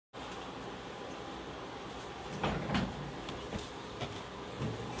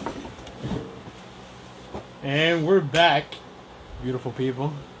And we're back, beautiful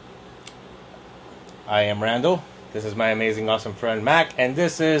people. I am Randall. This is my amazing, awesome friend Mac, and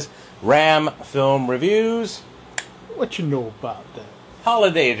this is Ram Film Reviews. What you know about that?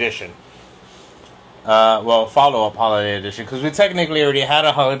 Holiday Edition. Well, follow-up Holiday Edition, because we technically already had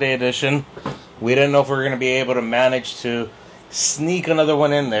a Holiday Edition. We didn't know if we were going to be able to manage to sneak another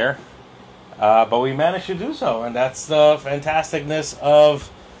one in there, but we managed to do so, and that's the fantasticness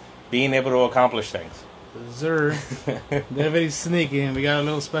of being able to accomplish things. Sir, David is sneaking. We got a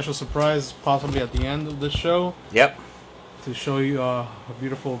little special surprise possibly at the end of the show. Yep. To show you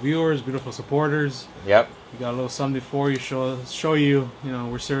beautiful viewers, beautiful supporters. Yep. We got a little something for you, show you,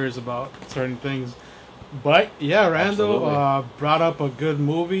 we're serious about certain things. But yeah, Randall brought up a good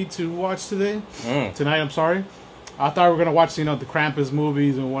movie to watch today. Tonight, I'm sorry. I thought we were gonna watch, the Krampus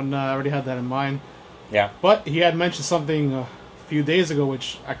movies and whatnot. I already had that in mind. Yeah. But he had mentioned something a few days ago,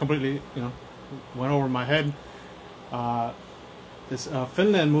 which I completely, went over my head. This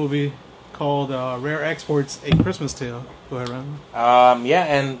Finland movie called Rare Exports: A Christmas Tale. Go ahead, Randall. Yeah,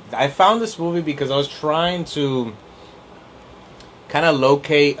 and I found this movie because I was trying to kind of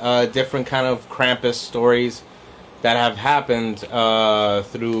locate different kind of Krampus stories that have happened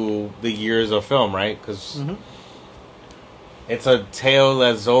through the years of film, right? Because it's a tale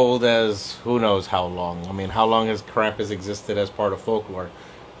as old as who knows how long. I mean, how long has Krampus existed as part of folklore?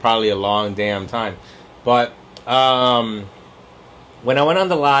 Probably a long damn time. But when I went on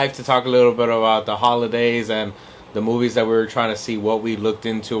the live to talk a little bit about the holidays and the movies that we were trying to see what we looked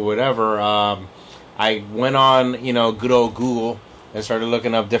into or whatever, I went on, good old Google and started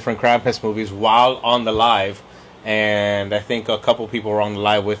looking up different Krampus movies while on the live. And I think a couple people were on the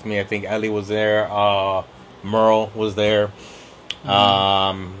live with me. I think Ellie was there. Merle was there.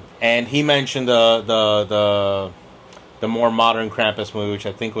 And he mentioned the more modern Krampus movie, which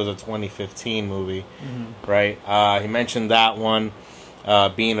I think was a 2015 movie, right? He mentioned that one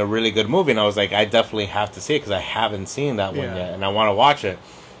being a really good movie, and I was like, I definitely have to see it because I haven't seen that one yet, and I want to watch it.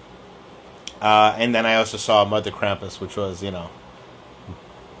 And then I also saw Mother Krampus, which was, a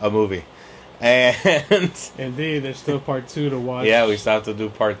movie. And indeed, there's still part 2 to watch. Yeah, we still have to do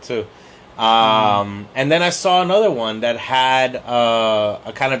part 2. And then I saw another one that had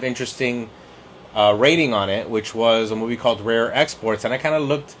a kind of interesting rating on it, which was a movie called Rare Exports, and I kind of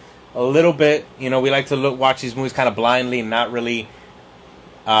looked a little bit, we like to watch these movies kind of blindly and not really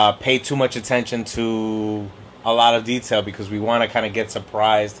pay too much attention to a lot of detail because we want to kind of get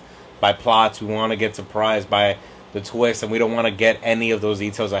surprised by plots, we want to get surprised by the twist, and we don't want to get any of those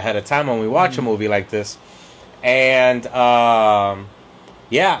details ahead of time when we watch a movie like this. And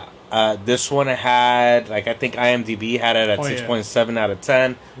this one had, I think IMDb had it at 6.7 out of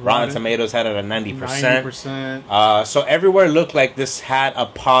 10. Rotten Tomatoes had it at 90%. 90%. So everywhere looked like this had a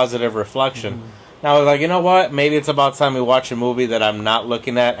positive reflection. Now I was like, you know what? Maybe it's about time we watch a movie that I'm not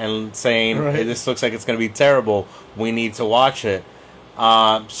looking at and saying, hey, this looks like it's going to be terrible. We need to watch it.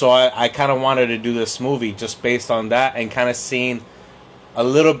 So I kind of wanted to do this movie just based on that and kind of seeing a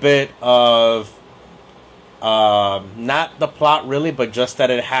little bit of not the plot really, but just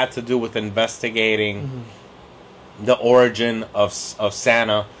that it had to do with investigating the origin of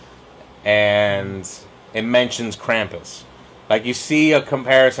Santa, and it mentions Krampus. Like, you see a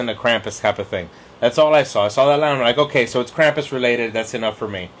comparison to Krampus type of thing. That's all I saw. I saw that line, I'm like, okay, so it's Krampus related, that's enough for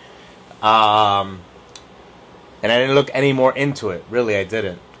me. And I didn't look any more into it. Really, I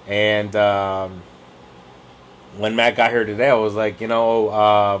didn't. And when Matt got here today, I was like,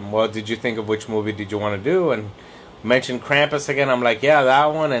 what did you think of which movie did you want to do? And mentioned Krampus again. I'm like, yeah, that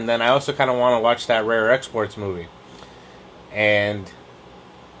one. And then I also kind of want to watch that Rare Exports movie. And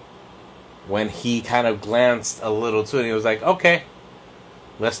when he kind of glanced a little too, and he was like, okay,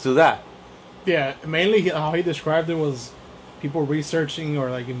 let's do that. Yeah, mainly how he described it was people researching or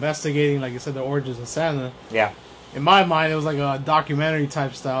investigating, like you said, the origins of Santa. Yeah. In my mind, it was like a documentary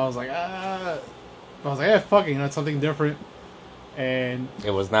type style. I was like, yeah, fuck it, it's something different. And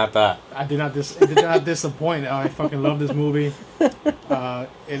it was not that. It did not disappoint. I fucking love this movie.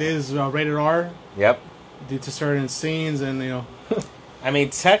 It is rated R. Yep. Due to certain scenes, and I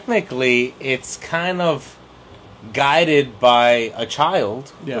mean, technically, it's kind of guided by a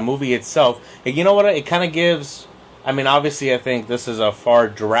child. Yeah. The movie itself. You know what? It kind of gives. I mean, obviously, I think this is a far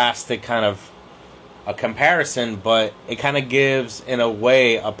drastic kind of a comparison, but it kind of gives, in a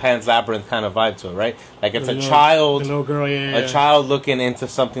way, a Pan's Labyrinth kind of vibe to it, right? Like, it's child, the little girl, a child looking into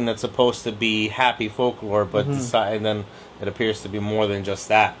something that's supposed to be happy folklore, but decide, and then It appears to be more than just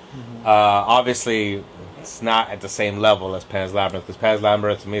that. Obviously, it's not at the same level as Pan's Labyrinth, because Pan's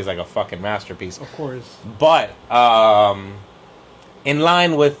Labyrinth to me is like a fucking masterpiece. Of course. But in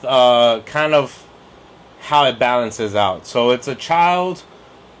line with kind of how it balances out. So it's a child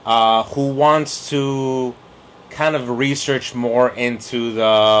who wants to kind of research more into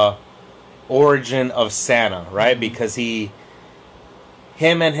the origin of Santa, right? Because him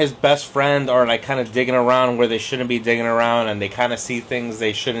and his best friend are like kind of digging around where they shouldn't be digging around, and they kind of see things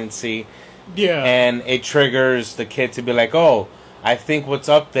they shouldn't see. Yeah. And it triggers the kid to be like, oh, I think what's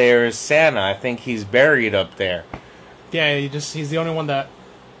up there is Santa. I think he's buried up there. Yeah, he's the only one that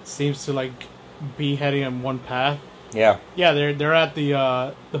seems to like be heading on one path. Yeah. Yeah, they're at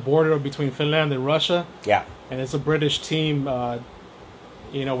the border between Finland and Russia. Yeah. And it's a British team,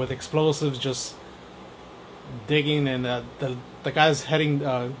 with explosives, just digging, and the guy's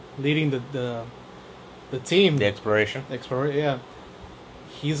leading the team. The exploration. Yeah.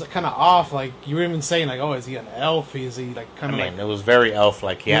 He's kind of off. Like you were even saying, like, oh, is he an elf? Is he like kind of like? It was very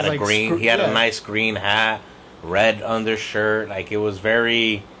elf-like. He had a like green. He had a nice green hat, red undershirt. Like it was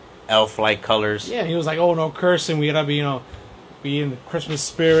very elf-like colors. Yeah, he was like, oh, no cursing. We gotta be in the Christmas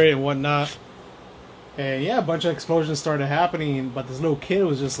spirit and whatnot. And yeah, a bunch of explosions started happening, but this little kid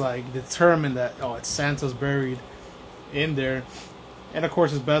was just like determined that it's Santa's buried in there. And of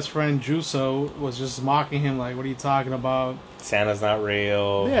course, his best friend Juso was just mocking him, like, "What are you talking about? Santa's not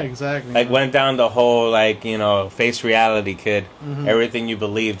real." Yeah, exactly. Like went down the whole face reality, kid. Everything you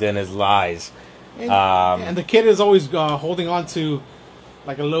believed in is lies. And the kid is always holding on to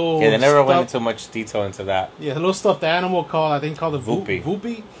like a little. Yeah, they never went into much detail into that. Yeah, a little stuffed animal called the Voopy.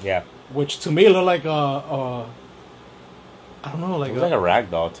 Voopy. Yeah. Which to me looked like I don't know, like it was like a rag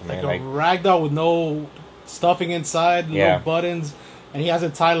doll to me. Like a rag doll with no stuffing inside, little buttons, and he has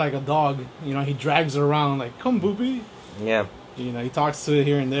it tied like a dog. He drags it around like, "Come, Boopy." Yeah. He talks to it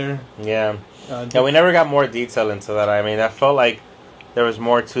here and there. Yeah. We never got more detail into that. I mean, I felt like there was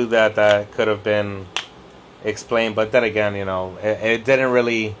more to that could have been explained, but then again, it didn't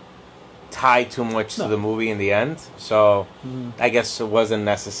really tie too much to the movie in the end, so I guess it wasn't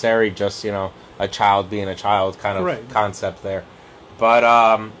necessary. Just a child being a child kind of concept there. But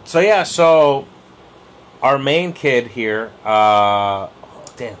so our main kid here, damn,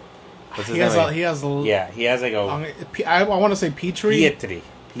 what's his name? He has like a I want to say Pietri.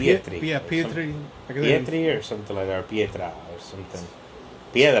 Pietri. Pietri or something like that, or Pietra or something.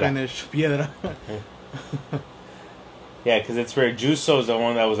 Piedra. Spanish Piedra. Yeah, because it's where Juso's the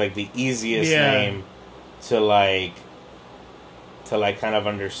one that was like the easiest name to kind of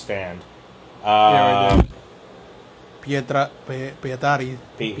understand. Right Pietari.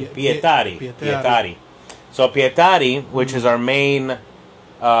 Pietari. So Pietari, which is our main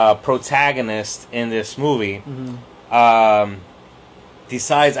protagonist in this movie,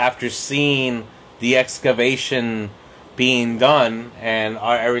 decides after seeing the excavation being done and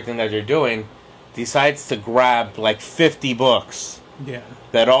everything that they're doing, decides to grab like 50 books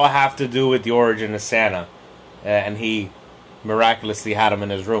that all have to do with the origin of Santa. And he miraculously had them in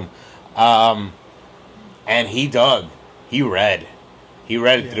his room. And he dug. He read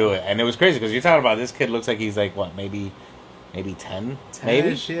through it. And it was crazy because you're talking about this kid looks like he's like, what, maybe 10? Maybe?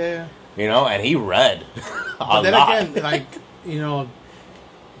 Yeah. And he read but then lot. Again, like,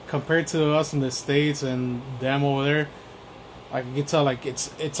 compared to us in the States and them over there, I can tell like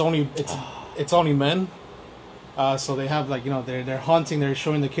it's only men, so they have like they're hunting. They're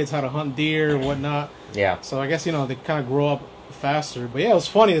showing the kids how to hunt deer and whatnot. Yeah. So I guess they kind of grow up faster. But yeah, it was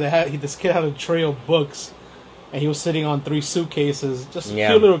funny. This kid had a tray of books, and he was sitting on 3 suitcases. Just a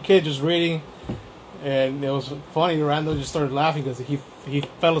cute little kid just reading, and it was funny. Randall just started laughing because he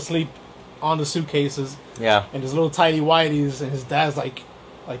fell asleep on the suitcases. Yeah. And his little tidy whities, and his dad's like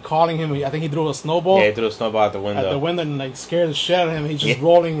calling him. I think he threw a snowball. Yeah, he threw a snowball at the window. And like scared the shit out of him. He's just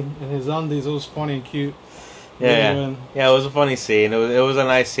rolling in his undies. It was funny and cute. Yeah, it was a funny scene. It was a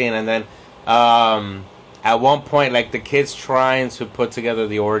nice scene. And then at one point, like the kid's trying to put together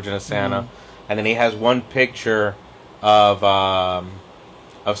the origin of Santa, and then he has one picture of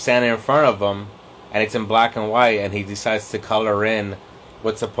Santa in front of him, and it's in black and white, and he decides to color in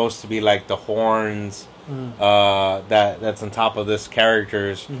what's supposed to be like the horns. That's on top of this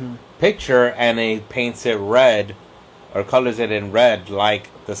character's picture, and he paints it red or colors it in red like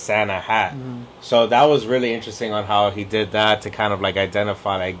the Santa hat. So that was really interesting on how he did that to kind of like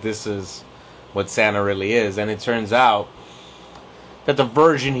identify like this is what Santa really is. And it turns out that the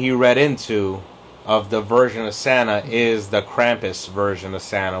version he read into of the version of Santa is the Krampus version of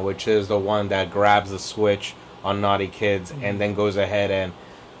Santa, which is the one that grabs the switch on naughty kids and then goes ahead and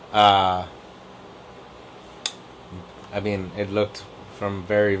I mean, it looked from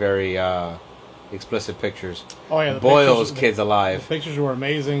very, very explicit pictures. Oh yeah, Boyle's Kids Alive. The pictures were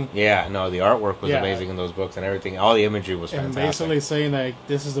amazing. Yeah, no, the artwork was amazing in those books and everything. All the imagery was fantastic. And basically saying that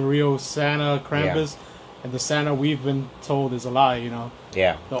this is the real Santa Krampus, and the Santa we've been told is a lie. You know.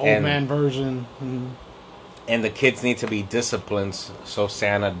 Yeah. The old man version. And the kids need to be disciplined so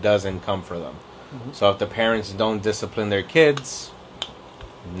Santa doesn't come for them. Mm-hmm. So if the parents don't discipline their kids,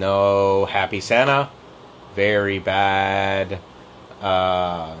 no happy Santa, very bad,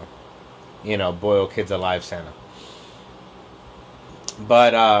 Boyle Kids Alive Santa.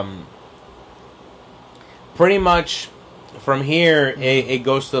 But pretty much from here, it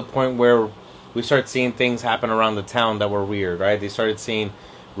goes to the point where we start seeing things happen around the town that were weird, right? They started seeing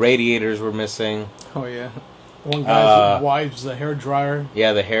radiators were missing. Oh, yeah. One guy's wife's the hair dryer.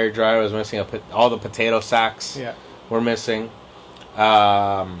 Yeah, the hair dryer was missing. All the potato sacks were missing.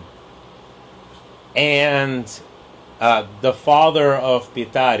 And the father of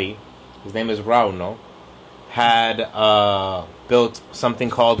Pitari, his name is Rauno, had built something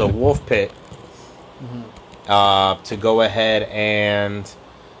called a wolf pit to go ahead and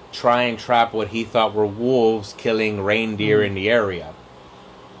try and trap what he thought were wolves killing reindeer in the area.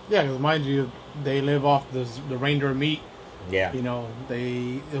 Yeah, because mind you, they live off the reindeer meat. Yeah.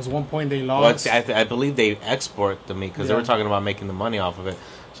 There was one point they lost. Well, I believe they export the meat because they were talking about making the money off of it.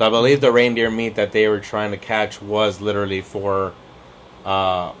 So I believe the reindeer meat that they were trying to catch was literally for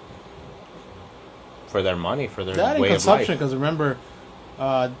their money, for their way of life. Because remember,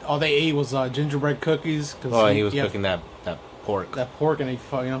 all they ate was gingerbread cookies. He was cooking that pork. That pork, and they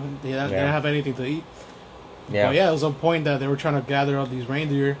didn't have anything to eat. Yeah. But it was a point that they were trying to gather up these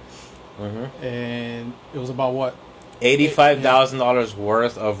reindeer, and it was about what? $85,000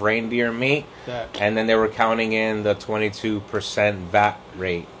 worth of reindeer meat, and then they were counting in the 22% VAT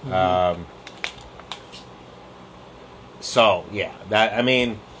rate. So yeah,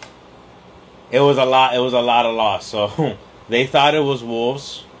 it was a lot. It was a lot of loss. So they thought it was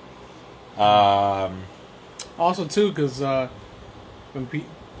wolves. Also, too, because when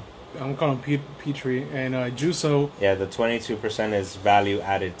I'm calling him Petrie and Juso. Yeah, the 22% is value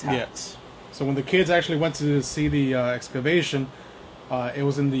added tax. Yeah. So when the kids actually went to see the excavation, it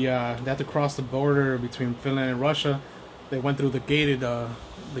was in they had to cross the border between Finland and Russia. They went through the gate,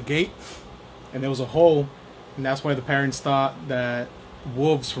 and there was a hole, and that's why the parents thought that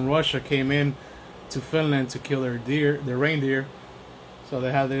wolves from Russia came in to Finland to kill their reindeer. So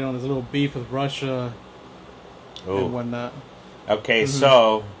they had this little beef with Russia and whatnot. Okay,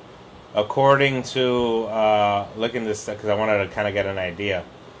 so according to looking this, because I wanted to kind of get an idea.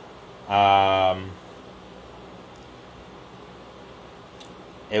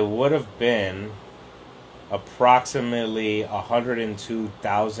 It would have been approximately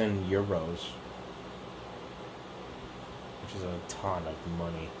 102,000 euros, which is a ton of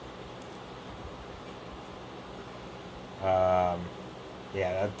money. That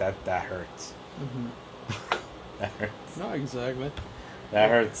hurts. That hurts. Not exactly. That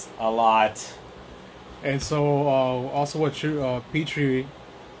hurts a lot. And so, also what Petrie,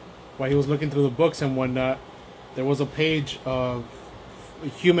 while he was looking through the books and whatnot, there was a page of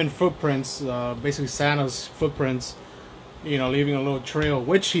human footprints, basically Santa's footprints, leaving a little trail,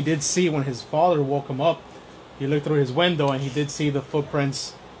 which he did see when his father woke him up. He looked through his window and he did see the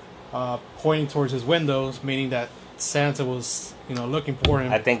footprints pointing towards his windows, meaning that Santa was, looking for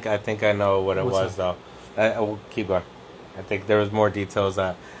him. I think I know what it was, though. We'll keep going. I think there was more details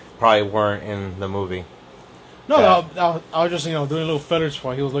that probably weren't in the movie. No, I was just doing a little fetish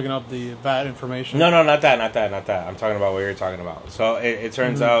while he was looking up the VAT information. No, not that. I'm talking about what you're talking about. So it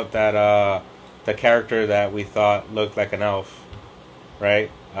turns out that the character that we thought looked like an elf,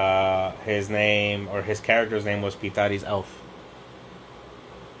 right? His character's name was Pitari's elf.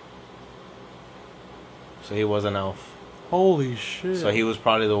 So he was an elf. Holy shit! So he was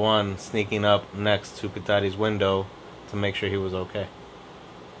probably the one sneaking up next to Pitari's window to make sure he was okay.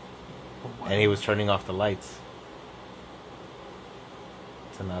 Oh, wow. And he was turning off the lights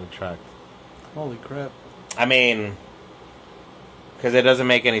to not attract. Holy crap. I mean, because it doesn't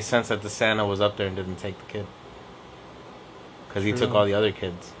make any sense that the Santa was up there and didn't take the kid. Because he took all the other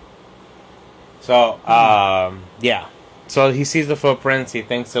kids. So, yeah. So he sees the footprints. He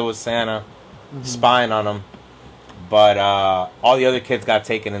thinks it was Santa spying on him. But all the other kids got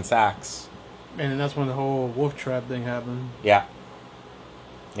taken in sacks. And that's when the whole wolf trap thing happened. Yeah.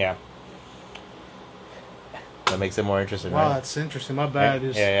 Yeah. That makes it more interesting, wow, right? That's interesting. My bad.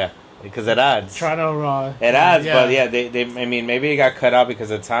 Yeah. Because it adds. Trying to... it adds, yeah. But yeah, I mean, maybe it got cut out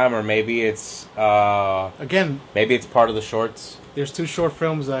because of time, or maybe it's... again... Maybe it's part of the shorts. There's 2 short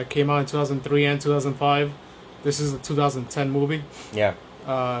films that came out in 2003 and 2005. This is a 2010 movie. Yeah.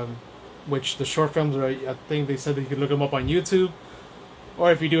 Which the short films are, I think they said that you could look them up on YouTube.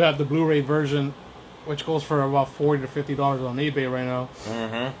 Or if you do have the Blu-ray version, which goes for about $40 to $50 on eBay right now.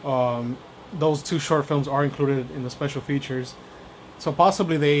 Mm-hmm. Those 2 short films are included in the special features. So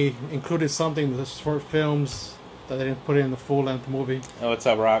possibly they included something in the short films that they didn't put in the full-length movie. Oh, what's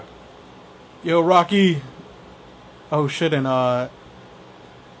up, Rock? Yo, Rocky. Oh, shit, and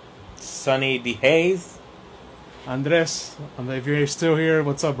Sonny DeHaze. Andres. If you're still here,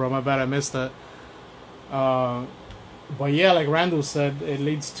 what's up, bro? My bad, I missed that. But yeah, like Randall said, it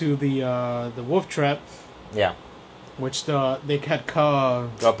leads to the wolf trap. Yeah. Which they had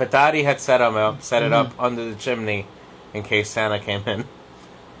called. Well, Petari had set it up under the chimney in case Santa came in.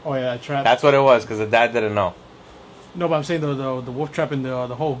 Oh yeah, trap. That's what it was, because the dad didn't know. No, but I'm saying the wolf trap in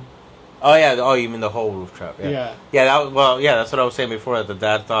the hole. Oh yeah. Oh, you mean the whole roof trap? Yeah. Yeah. Yeah. That's what I was saying before. That the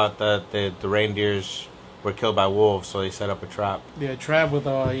dad thought that the reindeers were killed by wolves, so they set up a trap. Yeah, trap with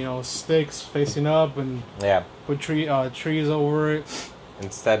sticks facing up and put trees over it.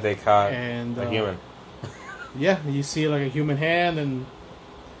 Instead, they caught a human. Yeah, you see like a human hand, and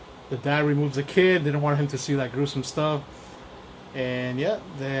the dad removes the kid. They don't want him to see that gruesome stuff. And yeah,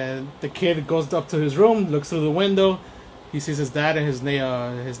 the kid goes up to his room, looks through the window. He sees his dad and his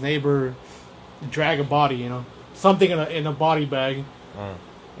neighbor drag a body, something in a body bag,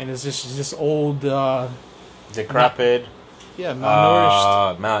 and it's just old, decrepit.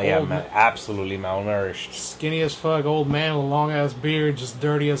 Malnourished. Absolutely malnourished. Skinny as fuck, old man with a long ass beard, just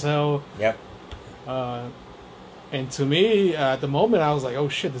dirty as hell. Yep. And to me, at the moment, I was like, "Oh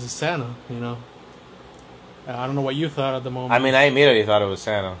shit, this is Santa," I don't know what you thought at the moment. I mean, I immediately thought it was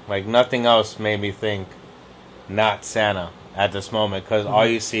Santa. Like, nothing else made me think not Santa at this moment, because all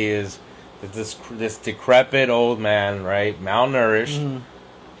you see is this decrepit old man, right, malnourished,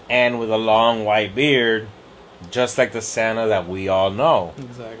 and with a long white beard, just like the Santa that we all know.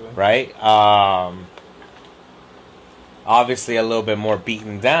 Exactly. Right? Obviously a little bit more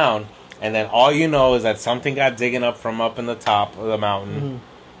beaten down, and then all you know is that something got digging up from up in the top of the mountain,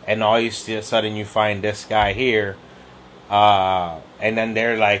 and all you see, sudden you find this guy here, and then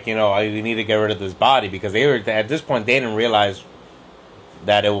they're like, you need to get rid of this body, because they were, at this point, they didn't realize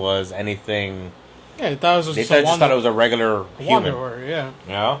that it was anything. Yeah, they thought it was thought it was a regular human. Wanderer, yeah.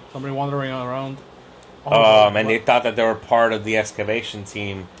 Yeah. Somebody wandering around. And they thought that they were part of the excavation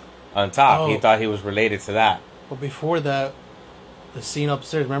team on top. He thought he was related to that. But before that, the scene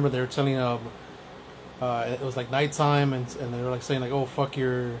upstairs, remember they were telling it was like nighttime, and they were like saying like, "Oh fuck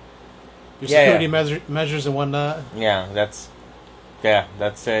your security measures and whatnot." Yeah, that's the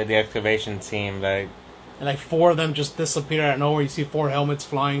excavation team that. And like 4 of them just disappeared out of nowhere. You see 4 helmets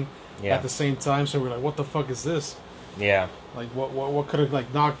flying at the same time. So we're like, "What the fuck is this?" Yeah. Like what could have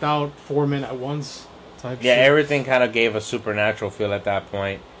like knocked out 4 men at once? Type yeah, shit. Everything kind of gave a supernatural feel at that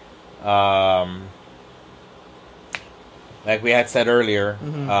point. Like we had said earlier,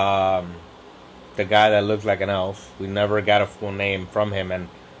 the guy that looked like an elf, we never got a full name from him, and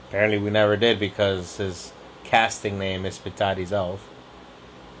apparently we never did, because his casting name is Pitati's elf.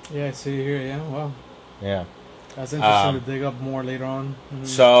 Yeah, I see here. Yeah, wow. Yeah. That's interesting to dig up more later on.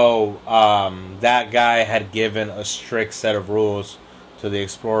 So, that guy had given a strict set of rules to the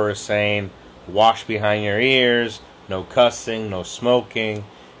explorers, saying, wash behind your ears, no cussing, no smoking,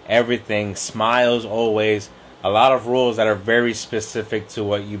 everything, smiles always. A lot of rules that are very specific to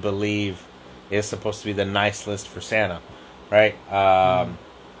what you believe is supposed to be the nice list for Santa, right? Yeah,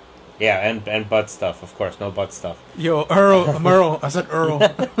 and butt stuff, of course, no butt stuff. Yo, Merle, I said Earl.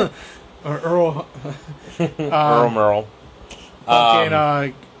 Or Earl. Earl Merle.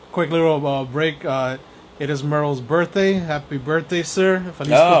 Okay, quick little break. It is Merle's birthday. Happy birthday, sir.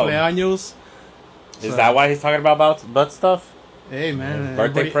 Feliz cumpleaños. Is that why he's talking about butt stuff? Hey, man.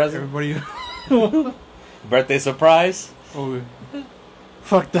 Birthday present? Everybody. Birthday surprise? Oh,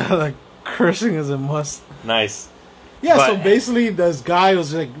 fuck that. Like, cursing is a must. Nice. Yeah, so basically, this guy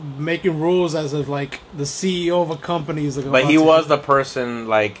was like making rules as if like the CEO of a company is like. But he was the person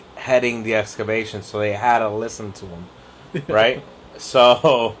like heading the excavation, so they had to listen to him, right?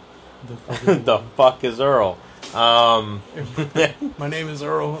 So, the fuck is Earl? My name is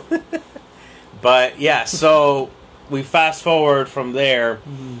Earl. But yeah, so we fast forward from there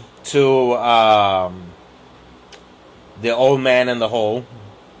to the old man in the hole,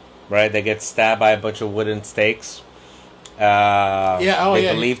 right? They get stabbed by a bunch of wooden stakes.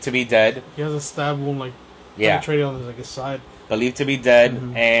 Believed to be dead. He has a stab wound, like penetrated on his side. Believed to be dead,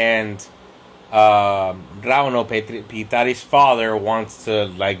 and Rauno, Pitari's father, wants to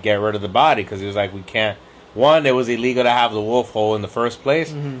like get rid of the body because he was like, we can't. One, it was illegal to have the wolf hole in the first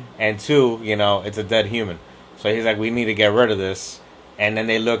place, and 2, it's a dead human. So he's like, we need to get rid of this. And then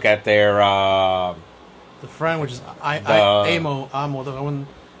they look at their... the friend, which is Amo, the one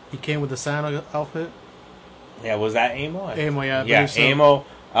he came with the Santa outfit. Yeah, was that Amo? Amo, yeah. Yeah, so. Amo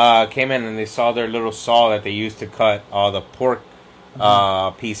came in and they saw their little saw that they used to cut all the pork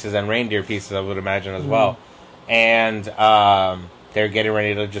pieces and reindeer pieces, I would imagine, as well. And they're getting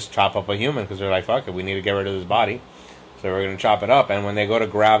ready to just chop up a human because they're like, fuck it, we need to get rid of this body. So we're going to chop it up. And when they go to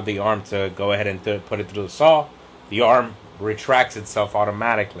grab the arm to go ahead and put it through the saw, the arm retracts itself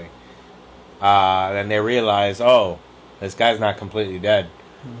automatically. Then they realize, oh, this guy's not completely dead.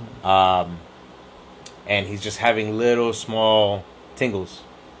 And he's just having little small tingles,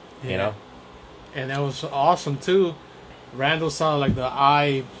 you know? And that was awesome, too. Randall saw, like, the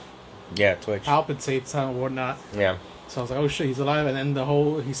eye... Yeah, twitch. Palpitates and whatnot. Yeah. So I was like, oh, shit, he's alive. And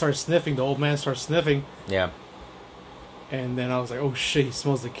then he starts sniffing. The old man starts sniffing. Yeah. And then I was like, oh, shit, he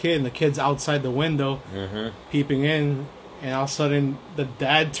smells the kid. And the kid's outside the window, peeping in. And all of a sudden, the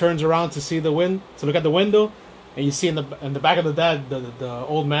dad turns around to look at the window. And you see in the back of the dad, the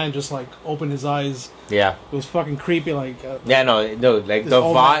old man just like opened his eyes. Yeah, it was fucking creepy. Like like the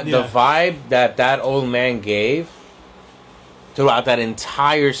vibe that old man gave throughout that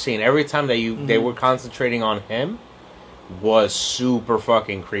entire scene. Every time that they were concentrating on him, was super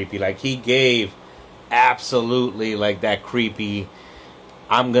fucking creepy. Like he gave absolutely like that creepy,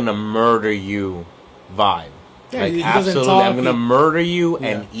 I'm gonna murder you vibe. Yeah, like he absolutely, talk, I'm gonna murder you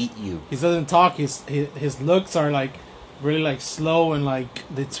and eat you. He doesn't talk. His looks are like really like slow and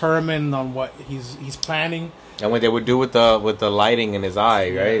like determined on what he's planning. And what they would do with the lighting in his eye,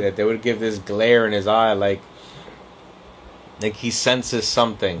 right? That they would give this glare in his eye, like he senses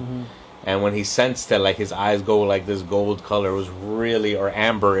something. And when he sensed it, like his eyes go like this gold color. It was really, or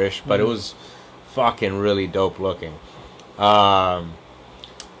amberish, but it was fucking really dope looking. Then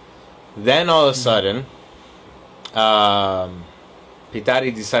all of a sudden.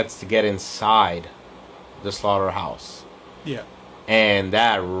 Pitari decides to get inside the slaughterhouse. Yeah. And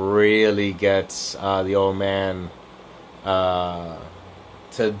that really gets the old man to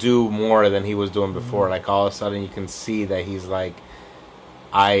do more than he was doing before. Like all of a sudden you can see that he's like,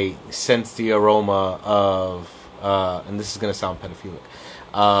 I sense the aroma of, and this is going to sound pedophilic,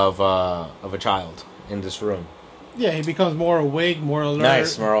 of a child in this room. Yeah, he becomes more awake, more alert.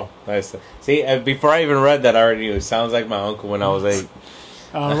 Nice, Merle. Nice. See, before I even read that, I already knew. It sounds like my uncle when I was 8.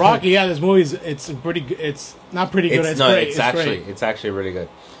 Rocky, yeah, this movie's it's pretty good. It's not pretty good. It's great. It's actually really good.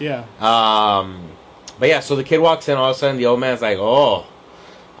 Yeah. But yeah, so the kid walks in. All of a sudden, the old man's like, "Oh,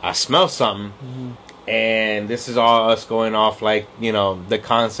 I smell something," and this is all us going off like the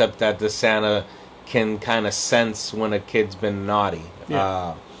concept that the Santa can kind of sense when a kid's been naughty.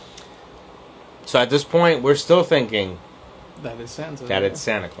 Yeah. So at this point, we're still thinking that it's Santa. That it's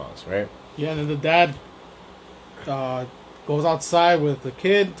Santa Claus, right? Yeah, and then the dad goes outside with the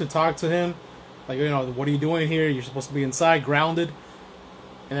kid to talk to him. Like, what are you doing here? You're supposed to be inside, grounded.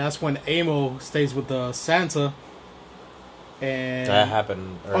 And that's when Amo stays with the Santa. And that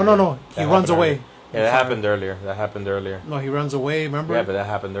happened earlier. Oh, no. He runs away. Yeah, that happened earlier. No, he runs away, remember? Yeah, but that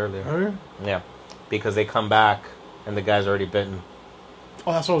happened earlier. Yeah, because they come back and the guy's already bitten.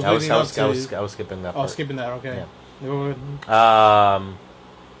 Oh, that's what I was leading up to. I was skipping that part. Oh, skipping that, okay. Yeah.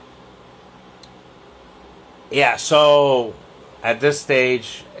 Yeah, so at this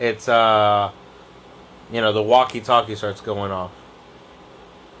stage, it's, the walkie-talkie starts going off.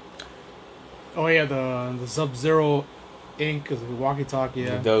 Oh, yeah, the Sub-Zero Inc. is the walkie-talkie,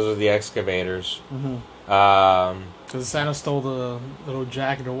 yeah. Those are the excavators. Because Santa stole the little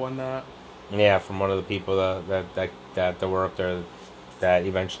jacket or whatnot. Yeah, from one of the people that were up there that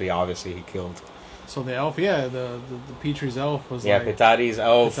eventually, obviously, he killed. So the elf, the Petrie's elf was Pitari's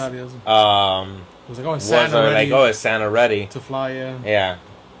elf. Was like, is Santa ready to fly? Yeah. Yeah,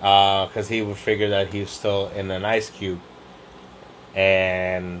 because he would figure that he's still in an ice cube,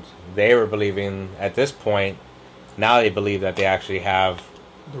 and they were believing at this point. Now they believe that they actually have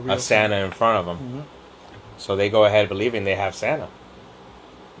a Santa in front of them, so they go ahead believing they have Santa,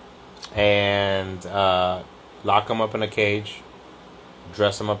 and lock him up in a cage,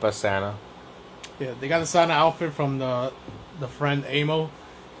 dress him up as Santa. Yeah, they got the Santa outfit from the friend Amo.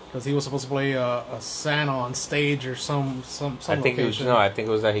 Because he was supposed to play a Santa on stage or some I think location. I think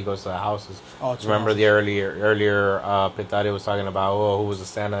it was that he goes to the houses. Oh, remember the earlier Pitari was talking about, who was the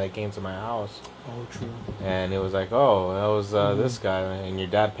Santa that came to my house? Oh, true. And it was like, that was this guy, and your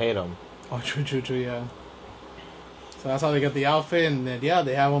dad paid him. Oh, true, yeah. So that's how they get the outfit, and then,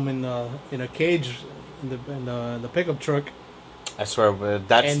 they have him in a cage in the pickup truck. I swear,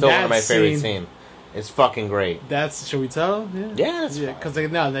 that's still one of my favorite scenes. It's fucking great. Should we tell? Yeah, that's because they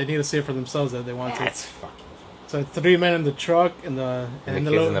need to see it for themselves that they want to. That's fucking So 3 men in the truck, and the kid's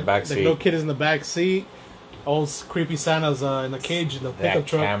in the back seat. The little kid is in the back seat. Old creepy Santa's in the cage in the pickup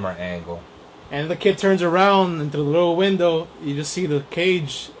truck. Camera angle. And the kid turns around, and through the little window, you just see the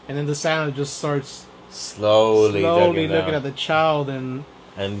cage, and then the Santa just starts slowly looking at the child, and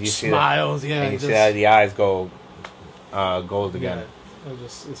you smiles. And you see that the eyes go gold again. Yeah,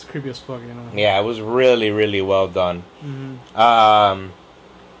 it's creepy as fuck, you know. Yeah, it was really, really well done. Mm-hmm.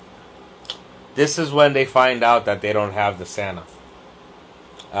 This is when they find out that they don't have the Santa.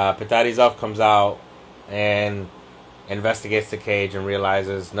 Petarizov comes out and investigates the cage and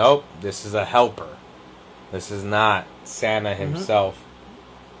realizes, nope, this is a helper. This is not Santa himself.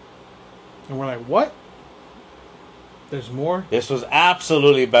 And we're like, what? There's more? This was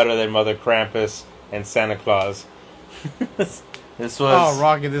absolutely better than Mother Krampus and Santa Claus. This was... Oh,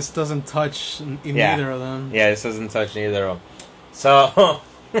 Rocky, this doesn't touch neither of them. Yeah, this doesn't touch neither of them. So...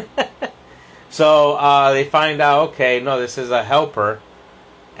 So they find out, okay, no, this is a helper.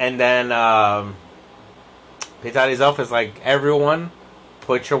 And then Petarizov is like, everyone,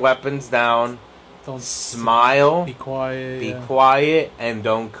 put your weapons down. Don't smile. Be quiet. Be quiet and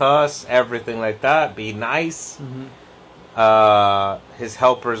don't cuss. Everything like that. Be nice. His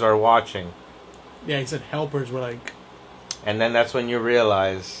helpers are watching. Yeah, he said helpers were like... And then that's when you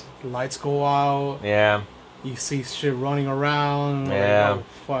realize... Lights go out. Yeah. You see shit running around. Yeah. Like, oh,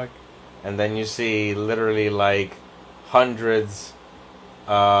 fuck. And then you see literally like hundreds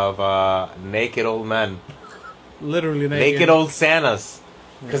of naked old men. Literally naked. Naked old Santas.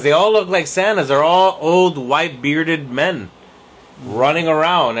 Because they all look like Santas. They're all old, white, bearded men running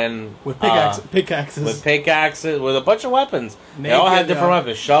around and with pickaxes. With pickaxes, with a bunch of weapons. Naked, they all had different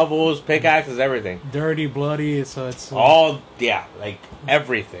weapons. Shovels, pickaxes, everything. Dirty, bloody, so it's... all, yeah, like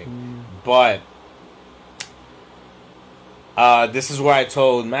everything. But... this is where I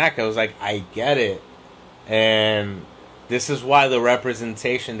told Mac, I was like, I get it. And this is why the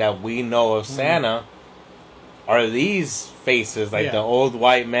representation that we know of Santa are these faces, like the old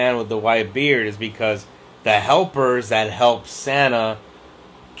white man with the white beard, is because the helpers that help Santa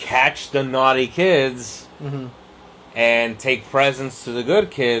catch the naughty kids and take presents to the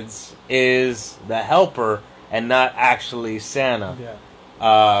good kids is the helper and not actually Santa.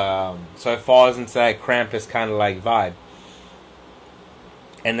 So it falls into that Krampus kind of like vibe.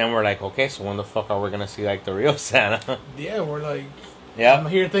 And then we're like, okay, so when the fuck are we gonna see like the real Santa? Yeah, we're like, yeah. I'm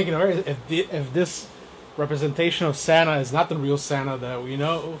here thinking, all right, if this representation of Santa is not the real Santa that we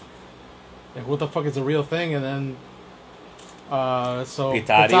know, like, what the fuck is the real thing? And then, so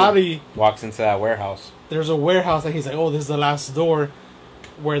Pitari walks into that warehouse. There's a warehouse that he's like, oh, this is the last door,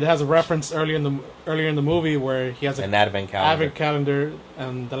 where there has a reference earlier in the movie where he has an advent calendar,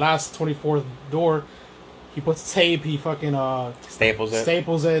 and the last 24th door. He puts tape, he fucking staples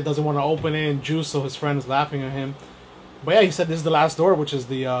it, doesn't want to open it, and juice, so his friend is laughing at him. But yeah, he said this is the last door, which is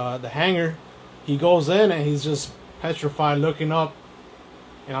the hangar. He goes in, and he's just petrified, looking up.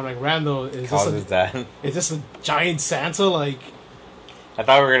 And I'm like, Randall, is this a giant Santa? Like, I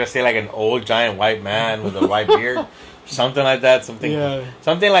thought we were going to see like an old giant white man with a white beard. Something like that.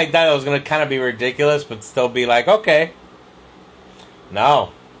 Something like that was going to kind of be ridiculous, but still be like, okay.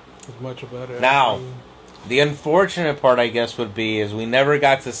 No. It's much better. Now... The unfortunate part, I guess, would be is we never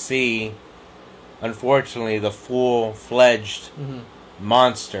got to see, unfortunately, the full-fledged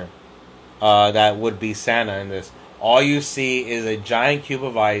monster that would be Santa in this. All you see is a giant cube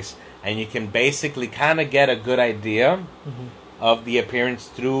of ice, and you can basically kind of get a good idea of the appearance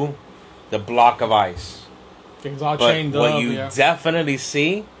through the block of ice. Things all chained up. What you definitely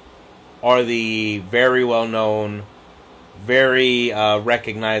see are the very well-known, very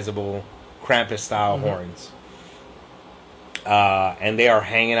recognizable Krampus-style horns. And they are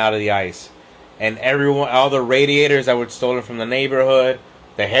hanging out of the ice. And all the radiators that were stolen from the neighborhood,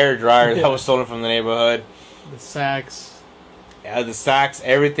 the hairdryer that was stolen from the neighborhood, the sacks,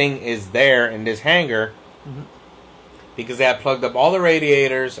 everything is there in this hangar because they had plugged up all the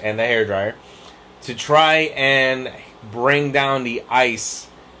radiators and the hairdryer to try and bring down the ice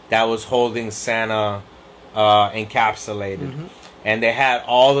that was holding Santa encapsulated. And they had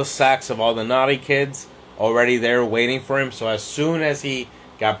all the sacks of all the naughty kids already there waiting for him. So as soon as he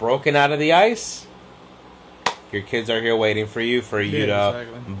got broken out of the ice, your kids are here waiting for you to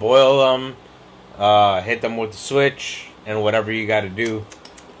boil them, hit them with the switch, and whatever you got to do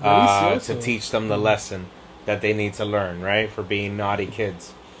to teach them the lesson that they need to learn, right? For being naughty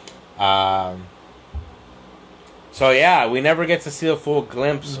kids. So yeah, we never get to see a full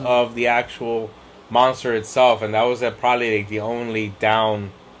glimpse of the actual monster itself, and that was probably like the only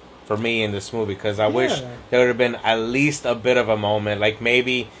down for me in this movie, because I wish there would have been at least a bit of a moment, like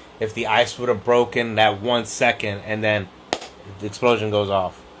maybe if the ice would have broken that 1 second and then the explosion goes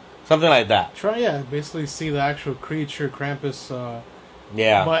off. Something like that. Basically see the actual creature, Krampus.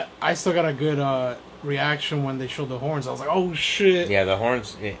 Yeah. But I still got a good reaction when they showed the horns. I was like, oh shit. Yeah, the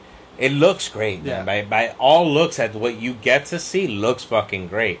horns. It looks great, man. By all looks at what you get to see, looks fucking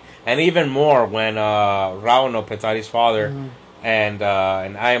great. And even more when Rauno, Petari's father, and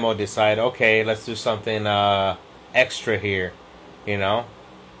Aimo decide, okay, let's do something extra here. You know?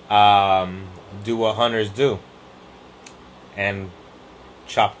 Do what hunters do. And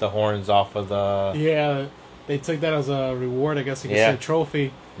chop the horns off of the... Yeah, they took that as a reward, I guess you could say,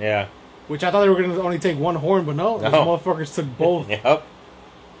 trophy. Yeah. Which I thought they were going to only take one horn, but no. Those motherfuckers took both. Yep. I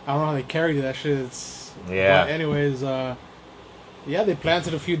don't know how they carried that shit. Yeah. But anyways, they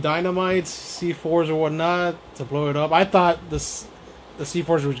planted a few dynamites, C4s or whatnot, to blow it up. I thought the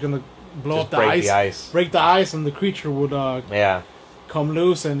C4s were going to blow just up the ice. Break the ice, and the creature would come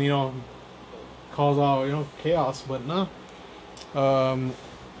loose and, cause all, chaos. But no. But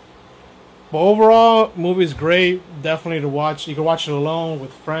overall, movie's great. Definitely to watch. You can watch it alone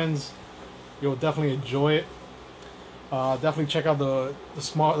with friends. You'll definitely enjoy it. Definitely check out the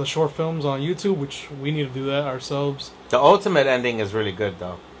short films on YouTube, which we need to do that ourselves. The ultimate ending is really good,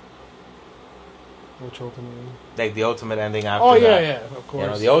 though. Which ultimate ending? Like the ultimate ending after that. Oh, yeah, of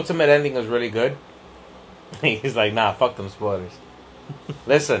course. The ultimate ending is really good. He's like, nah, fuck them spoilers.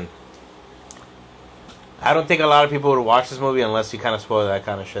 Listen, I don't think a lot of people would watch this movie unless you kind of spoil that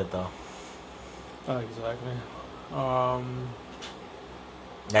kind of shit, though. Exactly.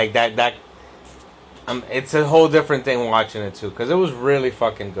 Like that. It's a whole different thing watching it too, because it was really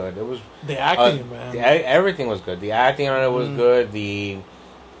fucking good. It was the acting, man. Everything was good. The acting on it was good. The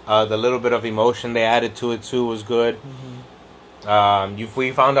little bit of emotion they added to it too was good.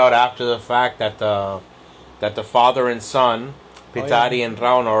 We found out after the fact that the father and son, Pitari and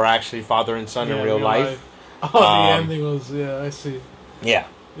Rauno, are actually father and son in real life. Oh, the ending was I see. Yeah.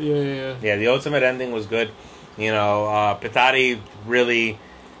 Yeah. The ultimate ending was good. Pitari really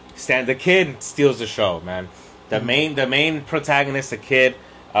the kid steals the show, man. The main protagonist, the kid,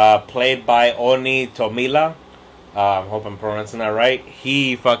 played by Oni Tomila. I hope I'm pronouncing that right.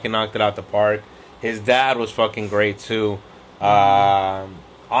 He fucking knocked it out the park. His dad was fucking great too.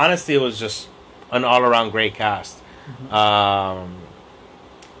 Honestly, it was just an all-around great cast.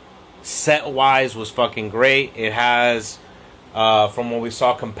 Set-wise was fucking great. It has, from what we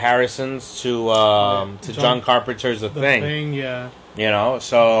saw, comparisons to John Carpenter's The Thing.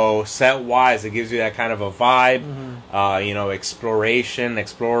 So set-wise, it gives you that kind of a vibe. Exploration,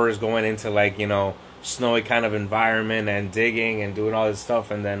 explorers going into snowy kind of environment and digging and doing all this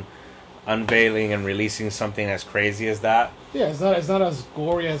stuff, and then unveiling and releasing something as crazy as that. Yeah, it's not as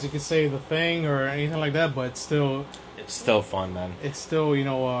gory as you could say The Thing or anything like that, but it's still fun, man. It's still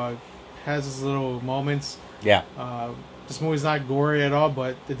has its little moments. Yeah. This movie's not gory at all,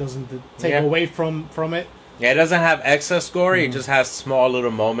 but it doesn't take away from it. Yeah, it doesn't have excess gory. It just has small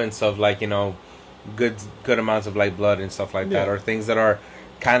little moments of good amounts of blood and stuff like that, or things that are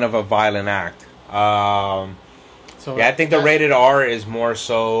kind of a violent act. I think the rated R is more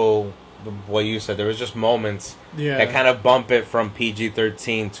so what you said. There was just moments that kind of bump it from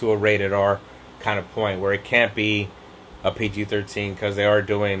PG-13 to a rated R kind of point, where it can't be a PG-13 because they are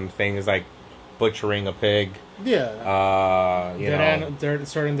doing things like butchering a pig. Yeah.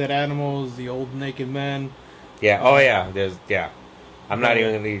 Certain dead animals, the old naked men. Yeah. Oh yeah. I'm not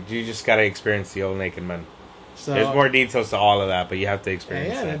even gonna. You just gotta experience the old naked men. So, there's more details to all of that, but you have to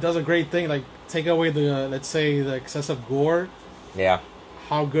experience it. And it does a great thing. Take away the, let's say, the excessive gore. Yeah.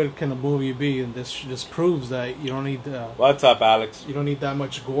 How good can a movie be? And this just proves that you don't need... What's up, Alex? You don't need that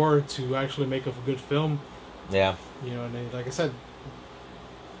much gore to actually make a good film. Yeah. And like I said...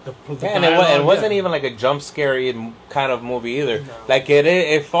 And it wasn't even a jump scary kind of movie either. No.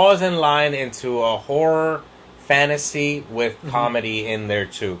 It falls in line into a horror fantasy with comedy in there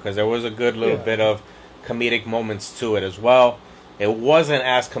too, because there was a good little bit of comedic moments to it as well. It wasn't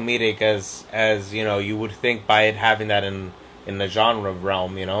as comedic as you would think by it having that in the genre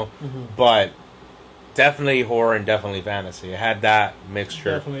realm, but definitely horror and definitely fantasy. It had that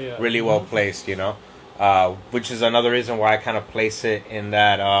mixture really well placed, which is another reason why I kind of place it in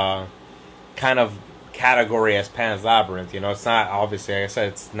that kind of category as Pan's Labyrinth. It's not, obviously, like I said,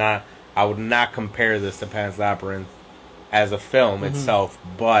 it's not, I would not compare this to Pan's Labyrinth as a film itself,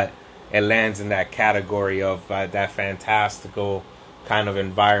 but it lands in that category of that fantastical kind of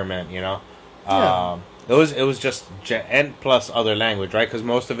environment, It was just, and plus other language, right? Because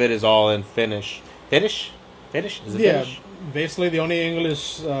most of it is all in Finnish. Finnish? Is it Finnish? Basically the only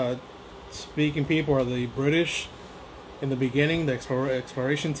English speaking people are the British in the beginning, the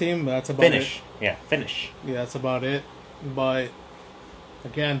exploration team. That's about Finish. it. Yeah, finish. Yeah, that's about it. But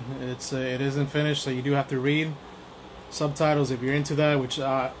again, it isn't finished, so you do have to read subtitles if you're into that, which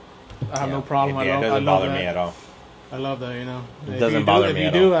I have no problem. Yeah, it doesn't bother me at all. I love that, you know. It doesn't bother me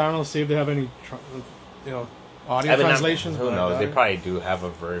at all. If you do, I don't know, see if they have any, audio translations. Who knows? They probably do have a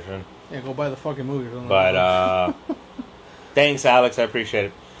version. Yeah, go buy the fucking movie. But, thanks, Alex. I appreciate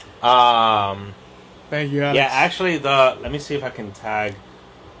it. Thank you, Alex. Yeah, actually, let me see if I can tag,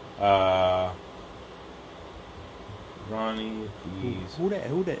 Ronnie, please. Who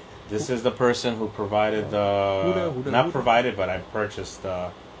that? This is the person who provided not provided, but I purchased,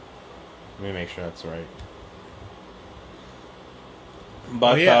 let me make sure that's right.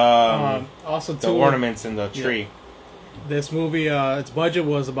 But, also the ornaments in the tree. Yeah. This movie, its budget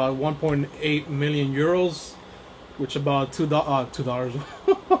was about 1.8 million euros, which about $2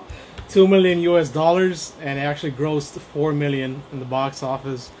 $2 million US, and it actually grossed $4 million in the box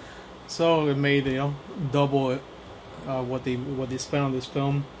office. So it made double what they spent on this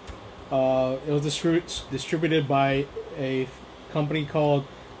film. It was distributed by a company called,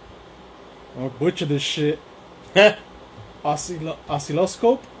 I'll butcher this shit,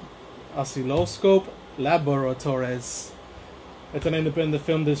 Oscilloscope Laboratories. It's an independent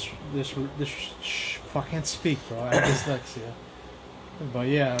film. I can't speak, bro. I have dyslexia. But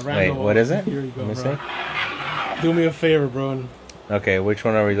yeah, Randall. Wait, what is it? Here you go, bro. Do me a favor, bro. Okay, which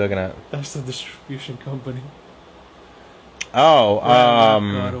one are we looking at? That's the distribution company. Oh,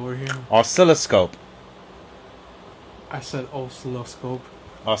 right over here. Oscilloscope. I said oscilloscope.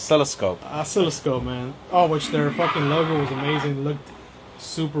 Oscilloscope, man. Oh, which their fucking logo was amazing. It looked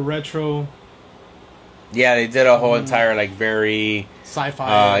super retro. Yeah, they did a whole entire, like, very...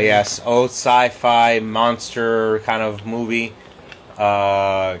 sci-fi. Yes, old sci-fi monster kind of movie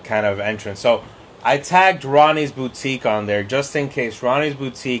kind of entrance. So, I tagged Ronnie's Boutique on there just in case. Ronnie's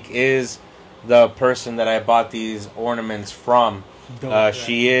Boutique is the person that I bought these ornaments from.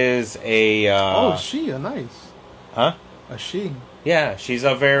 She is a... nice. Huh? A she. Yeah, she's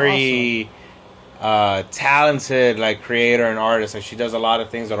a very talented, like, creator and artist. Like, she does a lot of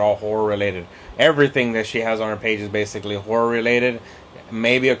things that are all horror related. Everything that she has on her page is basically horror related.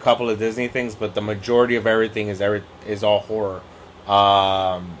 Maybe a couple of Disney things, but the majority of everything is all horror.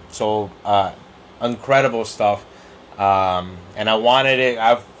 Incredible stuff. And I wanted it.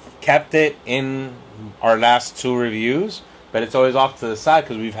 I've kept it in our last 2 reviews, but it's always off to the side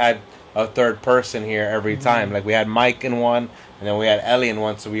because we've had a third person here every time. Like, we had Mike in one, and then we had Ellie in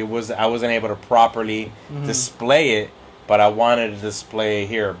one, so I wasn't able to properly display it, but I wanted to display it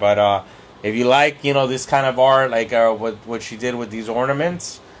here. But if you like, this kind of art, like what she did with these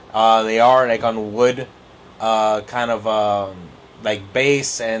ornaments, they are like on wood, kind of like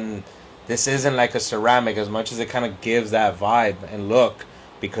base, and this isn't like a ceramic as much as it kind of gives that vibe and look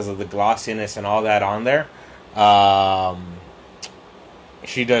because of the glossiness and all that on there.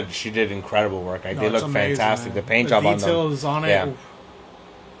 She did incredible work. They look amazing, fantastic. Man. The paint job on them. Details on it.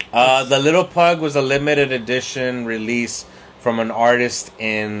 Yeah. The Little Pug was a limited edition release from an artist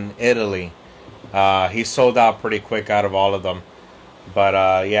in Italy. He sold out pretty quick out of all of them.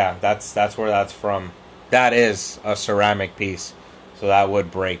 But yeah, that's where that's from. That is a ceramic piece, so that would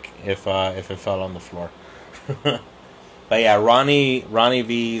break if it fell on the floor. But yeah, Ronnie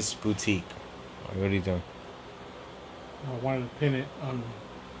V's Boutique. What are you doing? I wanted to pin it on.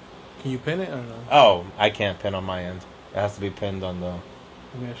 Can you pin it or no? Oh, I can't pin on my end. It has to be pinned on the.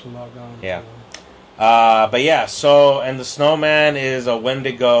 Maybe I should log on. Yeah. But yeah, and the snowman is a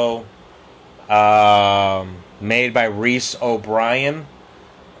Wendigo, made by Reese O'Brien.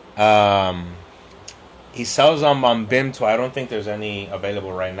 He sells them on BIM too. I don't think there's any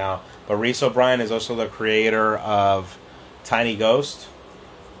available right now. But Reese O'Brien is also the creator of Tiny Ghost.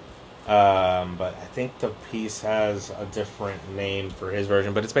 But I think the piece has a different name for his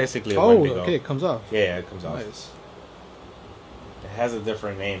version, but it's basically a Wendigo. Okay, it comes off. Yeah, it comes off. Nice. It has a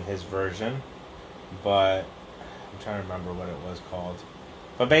different name, his version, but I'm trying to remember what it was called.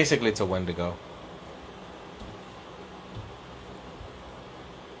 But basically, it's a Wendigo.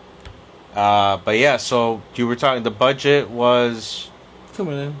 But yeah, so you were talking, the budget was... $2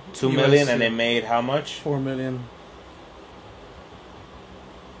 million. $2 million, and they made how much? $4 million.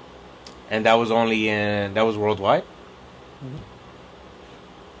 And that was that was worldwide? Mm-hmm.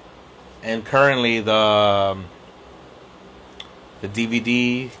 And currently the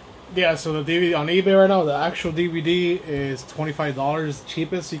DVD... Yeah, so the DVD on eBay right now, the actual DVD is $25,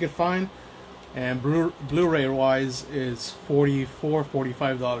 cheapest you could find. And Blu-ray wise is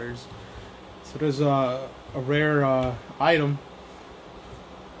 $45. So there's a rare item.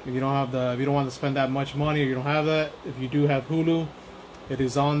 If you don't want to spend that much money, or you don't have that, if you do have Hulu, it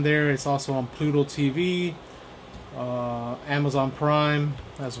is on there. It's also on Pluto TV, Amazon Prime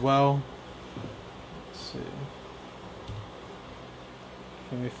as well. Let's see.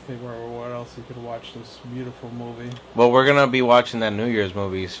 Let me figure out what else you could watch this beautiful movie. Well, we're gonna be watching that New Year's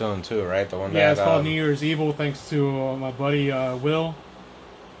movie soon too, right? The one it's called New Year's Evil, thanks to my buddy Will.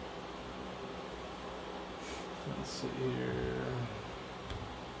 Let's see here.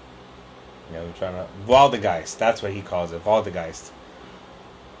 Yeah, I'm trying to Waldegeist. That's what he calls it, Waldegeist.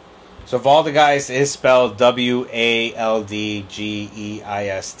 So Waldegeist is spelled Waldgeist.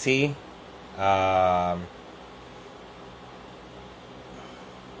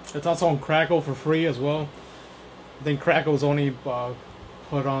 It's also on Crackle for free as well. I think Crackle's only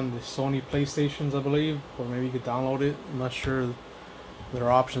put on the Sony PlayStations, I believe, or maybe you could download it. I'm not sure. There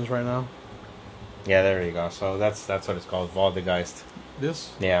are options right now. Yeah, there you go. So that's what it's called, Waldegeist.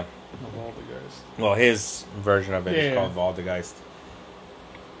 This? Yeah. No, Waldegeist. Well, his version of it is called Waldegeist.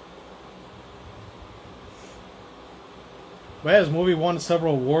 But yeah, this movie won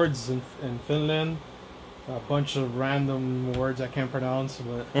several awards in Finland. A bunch of random words I can't pronounce,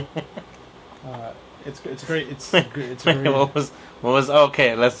 but it's great. It's great. what was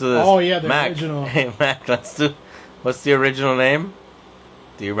okay? Let's do this. Oh yeah, the Mac. original. Hey Mac, let's do. What's the original name?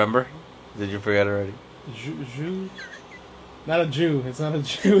 Do you remember? Did you forget already? Jew? Not a Jew. It's not a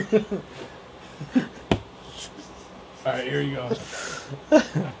Jew. All right, here you go.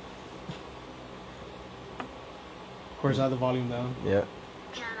 Of course, I have the volume down. Yeah.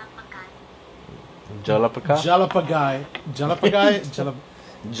 Jalapagai.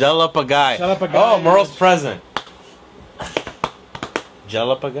 Oh, Merle's present.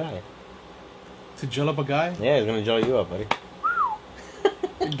 Jalapagai. To Jalapagai? Yeah, he's gonna gel you up, buddy.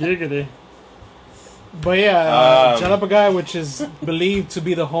 Giggity. But yeah, Jalapagai, which is believed to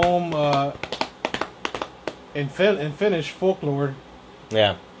be the home in Finnish folklore.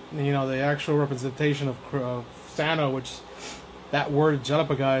 Yeah. You know, the actual representation of Santa, which that word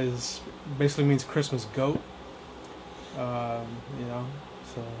Jalapagai is basically means Christmas goat. You know,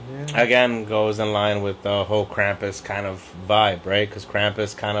 so yeah. Again, goes in line with the whole Krampus kind of vibe, right? Because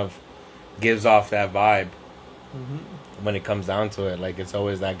Krampus kind of gives off that vibe when it comes down to it. Like, it's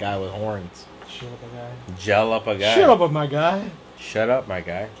always that guy with horns. Shut up, my guy. Gel up a guy. Shut up, my guy. Shut up, my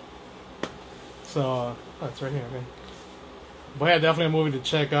guy. So, it's right here, man. But yeah, definitely a movie to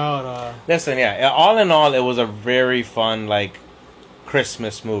check out. Listen, yeah, all in all, it was a very fun, like,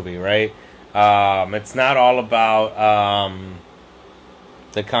 Christmas movie, right? It's not all about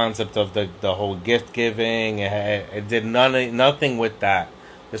the concept of the whole gift giving. It did nothing with that.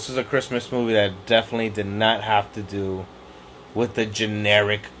 This was a Christmas movie that definitely did not have to do with the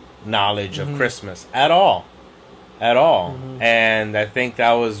generic knowledge of Christmas at all. And I think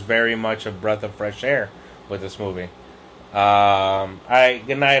that was very much a breath of fresh air with this movie. All right,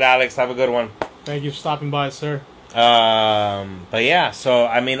 good night, Alex. Have a good one. Thank you for stopping by, sir. But yeah, so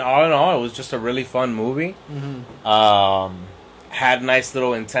I mean, all in all, it was just a really fun movie. Had nice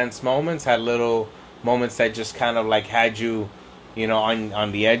little intense moments. Had little moments that just kind of like had you, you know,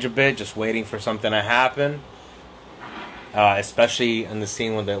 on the edge a bit, just waiting for something to happen. Especially in the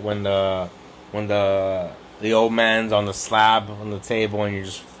scene when the old man's on the slab on the table, and you're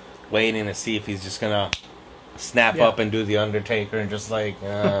just waiting to see if he's just gonna snap up and do the Undertaker and just like,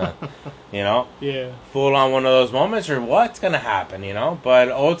 you know, full on one of those moments, or what's gonna happen, you know? But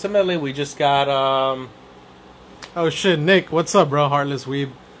ultimately, we just got Oh shit, Nick, what's up, bro? Heartless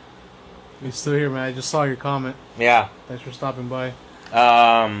Weeb. You still here, man? I just saw your comment. Yeah. Thanks for stopping by.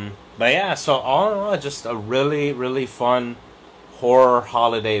 But yeah, so all in all, just a really, really fun horror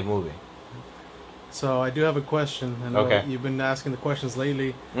holiday movie. So I do have a question. I know you've been asking the questions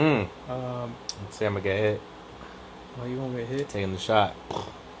lately. Let's see, I'm gonna get hit. Well, you won't get hit. Taking the shot.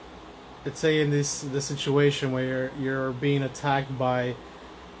 Let's say in this situation where you're being attacked by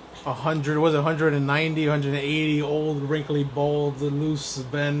 190, 180 old, wrinkly, bald, loose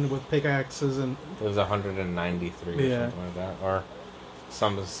men with pickaxes and. It was 193 or something like that, or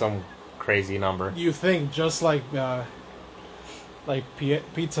some crazy number. You think just like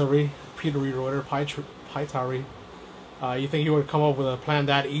Pizzeria or whatever, Pitari, you think you would come up with a plan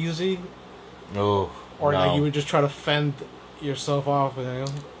that easy? Oh. Or like you would just try to fend yourself off and, you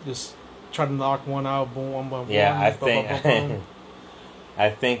know, just try to knock one out, boom, one by one. Yeah, I think I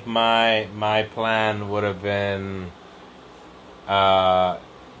think my plan would have been. I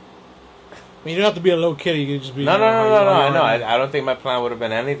mean, you don't have to be a little kid. You could just be. No. I know. I don't think my plan would have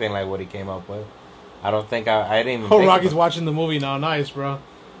been anything like what he came up with. I don't think I didn't even. Oh, Rocky's watching the movie now. Nice, bro.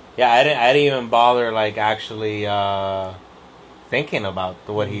 Yeah, I didn't even bother like actually thinking about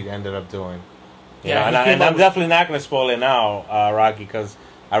what he ended up doing. Yeah, and I'm definitely not going to spoil it now, Rocky, because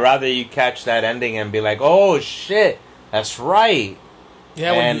I'd rather you catch that ending and be like, oh shit, that's right.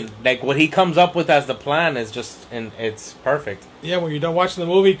 Yeah, and like what he comes up with as the plan is just, and it's perfect. Yeah, when you're done watching the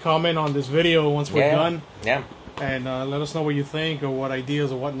movie, comment on this video once we're done. Yeah. And let us know what you think or what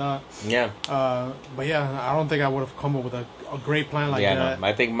ideas or whatnot. Yeah. But yeah, I don't think I would have come up with a great plan like that. Yeah, no.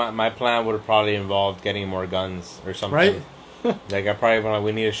 I think my plan would have probably involved getting more guns or something. Right? Like I probably would,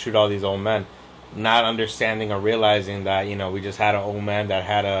 we need to shoot all these old men. Not understanding or realizing that, we just had an old man that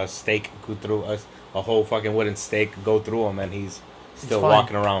had a stake go through us, a whole fucking wooden stake go through him, and he's still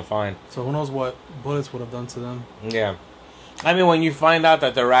walking around fine. So who knows what bullets would have done to them? Yeah. I mean, when you find out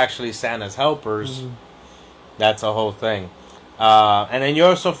that they're actually Santa's helpers, that's a whole thing. And then you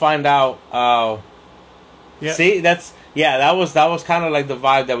also find out, see, that was kind of like the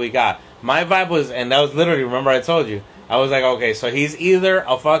vibe that we got. My vibe was, and that was literally, remember I told you, I was like, okay, so he's either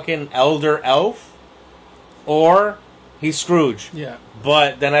a fucking elder elf or he's Scrooge. Yeah.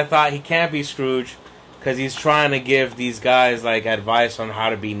 But then I thought he can't be Scrooge because he's trying to give these guys like advice on how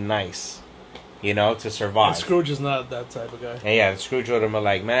to be nice, to survive. And Scrooge is not that type of guy. And yeah, Scrooge would have been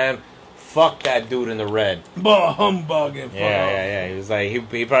like, man, fuck that dude in the red. Bah, humbug and fuck off. Yeah. He was like, he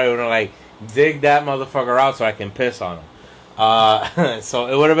probably would have like, dig that motherfucker out so I can piss on him. So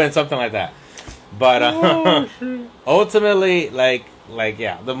it would have been something like that. But ultimately, like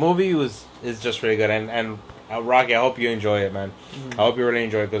yeah, the movie is just really good. And Rocky, I hope you enjoy it, man. I hope you really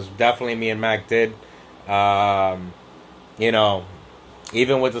enjoy it because definitely me and Mac did.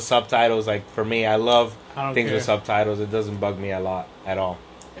 Even with the subtitles, like for me, I love things with subtitles. It doesn't bug me a lot at all.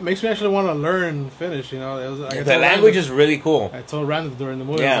 It makes me actually want to learn Finnish. The language is really cool. I told Randall during the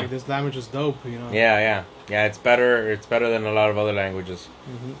movie, like this language is dope. Yeah. It's better. It's better than a lot of other languages.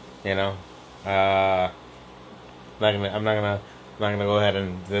 I'm not gonna go ahead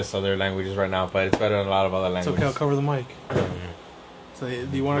and diss other languages right now, but it's better than a lot of other languages. It's okay. I'll cover the mic. So,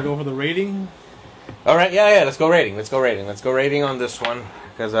 do you want to go for the rating? All right. Yeah. Let's go rating. Let's go rating on this one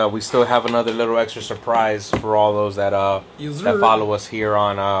because we still have another little extra surprise for all those that follow us here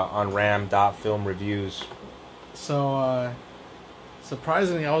on Ram.Film Reviews. So,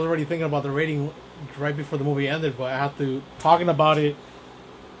 surprisingly, I was already thinking about the rating right before the movie ended, but I had to talking about it.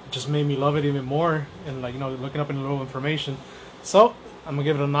 Just made me love it even more, and looking up in a little information. So I'm gonna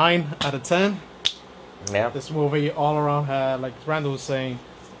give it a 9 out of 10. Yeah. This movie all around had, like Randall was saying,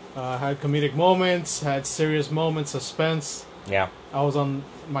 had comedic moments, had serious moments, suspense. Yeah. I was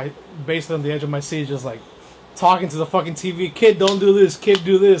basically on the edge of my seat, just like talking to the fucking TV. Kid, don't do this. Kid,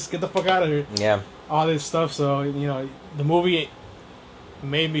 do this. Get the fuck out of here. Yeah. All this stuff. So the movie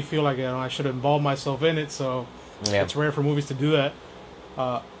made me feel like I should involve myself in it. So it's rare for movies to do that.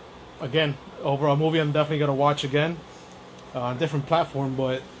 Again, overall movie I'm definitely going to watch again on a different platform,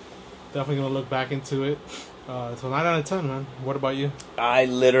 but definitely going to look back into it. So 9 out of 10, man. What about you? I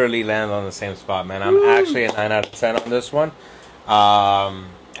literally landed on the same spot, man. I'm actually a 9 out of 10 on this one.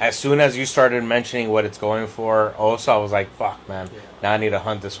 As soon as you started mentioning what it's going for, also I was like, fuck, man. Yeah. Now I need to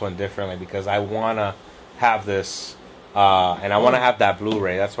hunt this one differently because I want to have this, and I want to have that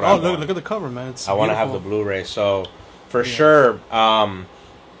Blu-ray. That's what I want. Look at the cover, man. It's I want to have the Blu-ray. So, for sure...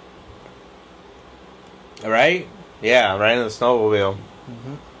 right? Yeah, right in the snowmobile.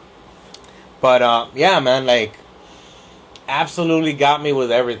 But, yeah, man, like, absolutely got me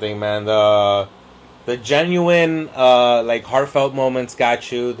with everything, man. The genuine, like, heartfelt moments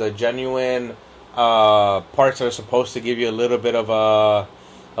got you. The genuine parts that are supposed to give you a little bit of a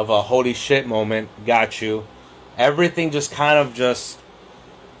holy shit moment got you. Everything just kind of just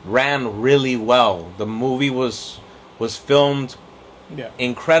ran really well. The movie was filmed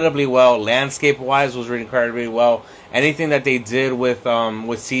incredibly well. Landscape wise was really incredibly well. Anything that they did with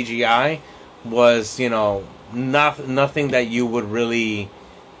CGI was nothing that you would really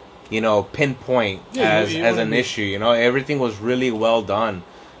pinpoint as an issue. Everything was really well done,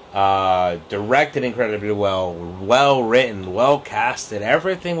 directed incredibly well written, well casted.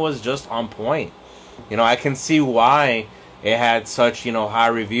 Everything was just on point. I can see why it had such high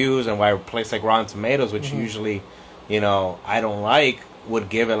reviews and why a place like Rotten Tomatoes, which usually I don't like, would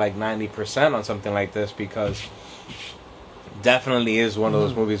give it like 90% on something like this because definitely is one of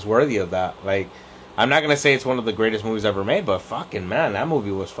those movies worthy of that. Like, I'm not going to say it's one of the greatest movies ever made, but fucking man, that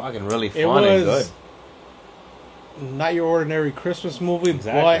movie was fucking really fun and good. Not your ordinary Christmas movie,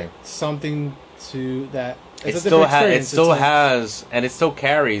 but something to that. It still has, and it still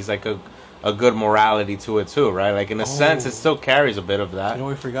carries like a good morality to it too, right? Like in a sense, it still carries a bit of that. You know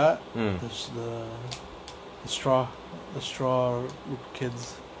what we forgot? The straw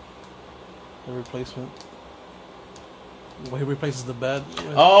kids, the replacement. Where he replaces the bed.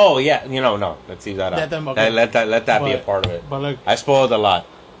 Oh yeah, no. Let's leave that out. Okay. Let that be a part of it. But look, I spoiled a lot.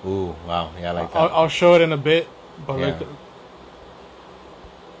 Ooh, wow, yeah, I like that. I'll show it in a bit. But yeah.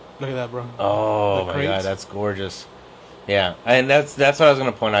 look at that, bro. Oh my god, that's gorgeous. Yeah, and that's what I was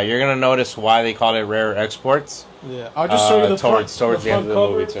gonna point out. You're gonna notice why they call it rare exports. Yeah, I'll just show you the towards the end of the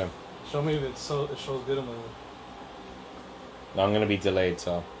movie too. Show me if it shows good in the movie. No, I'm gonna be delayed,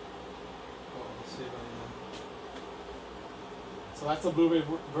 so. So that's the Blu-ray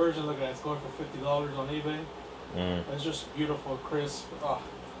version. Look at that. It's going for $50 on eBay. It's just beautiful, crisp. Oh.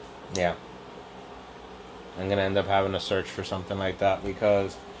 Yeah. I'm going to end up having to search for something like that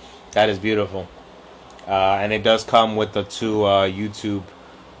because that is beautiful. And it does come with the 2 YouTube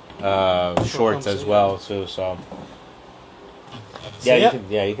shorts as well, too. So,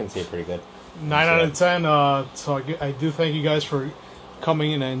 yeah, you can see it pretty good. 9 out of 10. So I do thank you guys for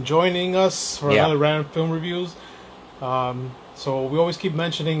coming in and joining us for another Random Film Reviews. So we always keep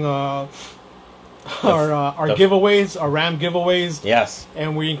mentioning our giveaways, our RAM giveaways. Yes.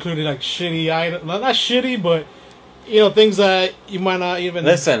 And we included like shitty items, not shitty, but things that you might not even.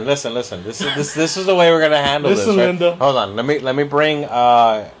 Listen. This is the way we're gonna handle this. Right? Linda. Hold on. Let me bring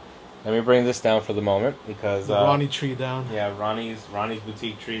this down for the moment because the Ronnie tree down. Yeah, Ronnie's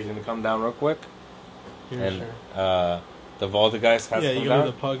boutique tree is gonna come down real quick. Here, and sure. The Volta-Geist has to come down.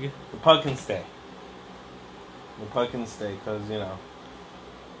 The pug. The pug can stay. The pug can stay because this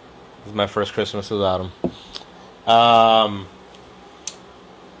is my first Christmas without him.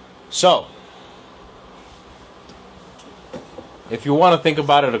 So, if you want to think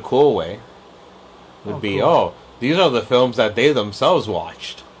about it a cool way, would be cool. These are the films that they themselves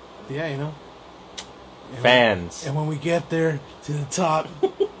watched. Yeah, Fans. And when we get there to the top,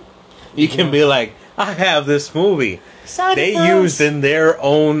 you can be like, I have this movie. They used in their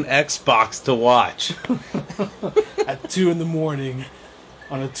own Xbox to watch. At 2 a.m.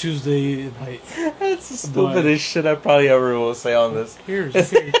 on a Tuesday night. That's the stupidest shit I probably ever will say on this. Here's.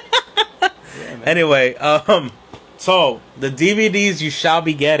 Anyway, so the DVDs you shall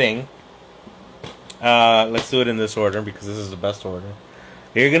be getting. Let's do it in this order because this is the best order.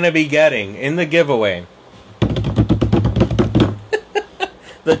 You're gonna be getting in the giveaway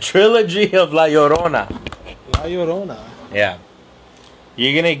the trilogy of La Llorona. La Llorona. Yeah.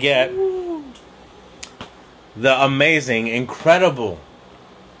 You're gonna get the amazing, incredible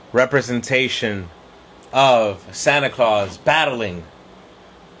representation of Santa Claus battling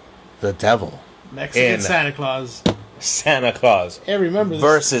the devil. Mexican Santa Claus. Santa Claus. Hey, remember this.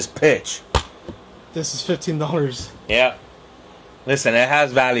 Versus Pitch. This is $15. Yeah. Listen, it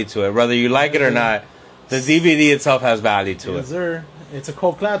has value to it. Whether you like it or not, the DVD itself has value to it. Yes, sir. It's a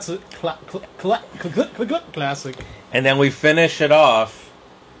cult classic. Classic. And then we finish it off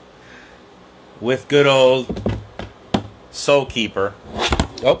with good old Soul Keeper.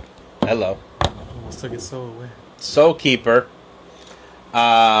 Oh, hello. Almost took his soul away. Soul Keeper.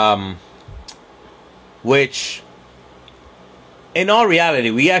 Which, in all reality,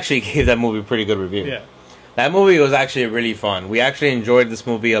 we actually gave that movie a pretty good review. Yeah. That movie was actually really fun. We actually enjoyed this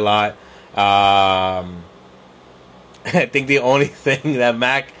movie a lot. I think the only thing that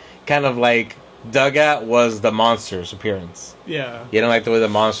Mac kind of like dug at was the monsters' appearance. Yeah. You don't like the way the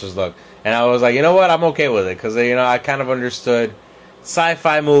monsters look. And I was like, you know what? I'm okay with it. Because, I kind of understood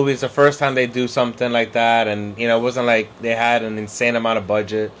sci-fi movies, the first time they do something like that. And, it wasn't like they had an insane amount of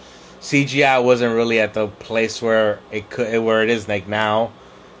budget. CGI wasn't really at the place where it is like now.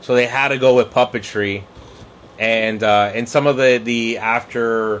 So they had to go with puppetry. And in some of the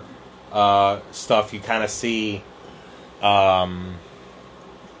after stuff, you kind of see...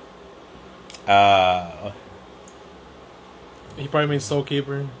 He probably means Soul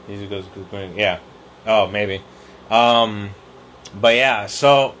Keeper. Yeah. Oh, maybe. But yeah,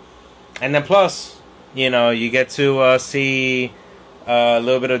 so... And then plus, you get to see a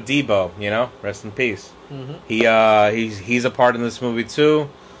little bit of Debo, Rest in peace. Mm-hmm. He's a part in this movie, too.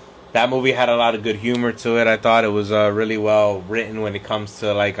 That movie had a lot of good humor to it. I thought it was really well written when it comes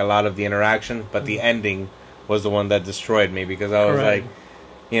to, like, a lot of the interaction. But the ending was the one that destroyed me because I was like,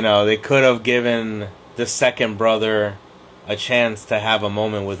 they could have given the second brother a chance to have a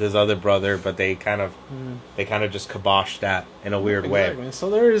moment with his other brother, but they kind of just kiboshed that in a weird way. So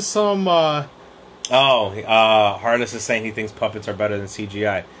there is some... Harless is saying he thinks puppets are better than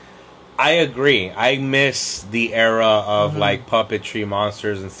CGI. I agree. I miss the era of like puppetry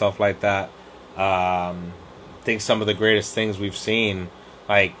monsters and stuff like that. I think some of the greatest things we've seen,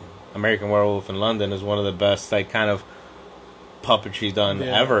 like American Werewolf in London, is one of the best like kind of puppetry done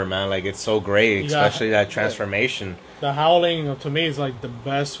ever, man. Like it's so great, especially that transformation. The Howling to me is like the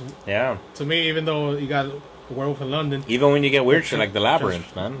best. Yeah. To me, even though you got Werewolf in London. Even when you get weird shit like the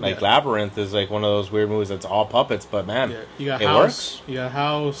Labyrinth, man. Like Labyrinth is like one of those weird movies that's all puppets, but man, you got it House. Works. You got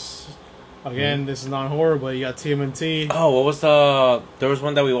House. Again, this is not horror, but you got TMNT. Oh, what was the? There was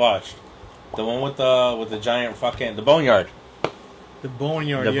one that we watched. The one with the giant fucking the Boneyard. The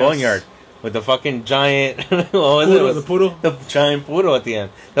Boneyard. The Boneyard with the fucking giant. What was poodle, it? The poodle. The giant poodle at the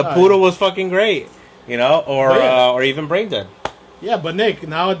end. The poodle was fucking great. You know, or even Brain Dead. Yeah, but Nick,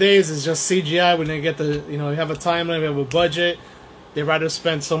 nowadays it's just CGI. When they get the, you have a timeline, we have a budget. They rather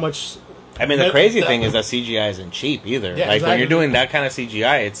spend so much. I mean, the crazy thing is that CGI isn't cheap either. Yeah, like exactly. when you're doing that kind of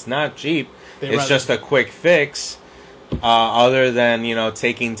CGI, it's not cheap. It's just a quick fix. Other than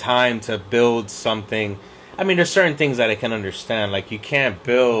taking time to build something. I mean, there's certain things that I can understand. Like you can't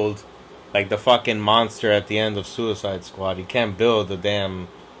build like the fucking monster at the end of Suicide Squad. You can't build the damn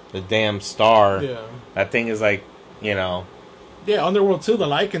star. Yeah. That thing is like, Yeah, Underworld too. The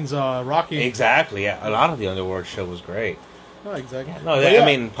Lycans, Rocky. Exactly. Yeah, a lot of the Underworld shit was great. No, exactly. No, I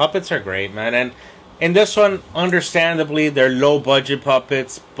mean puppets are great, man. And in this one, understandably, they're low budget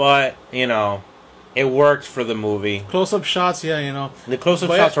puppets, but it worked for the movie. Close-up shots, yeah, The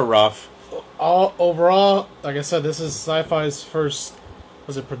close-up shots are rough. Overall, like I said, this is Sci-Fi's first.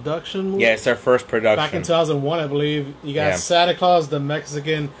 Was it production movie? Yeah, it's their first production. Back in 2001, I believe. You got Santa Claus, the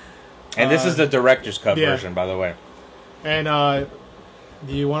Mexican. And this is the director's cut version, by the way. And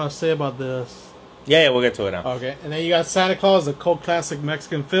do you want to say about this? Yeah, we'll get to it now. Okay, and then you got Santa Claus, the cult classic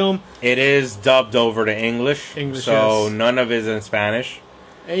Mexican film. It is dubbed over to English, so none of it is in Spanish.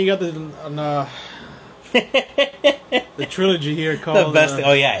 And you got the the trilogy here called the best.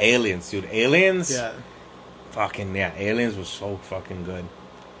 Oh yeah, Aliens, dude. Aliens. Yeah. Fucking yeah, Aliens was so fucking good.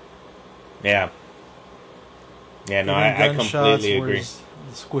 Yeah. Yeah, no, I completely agree.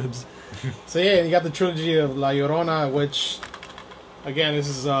 The squibs. So yeah, you got the trilogy of La Llorona, which, again, this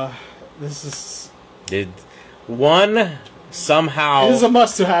is one somehow. This is a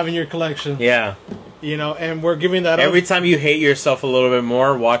must to have in your collection. Yeah. And we're giving that every time you hate yourself a little bit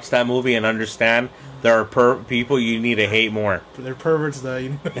more, watch that movie and understand there are people you need to hate more. They're perverts that you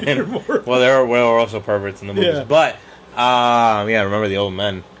need to hate more. Well, there are also perverts in the movies, but remember the old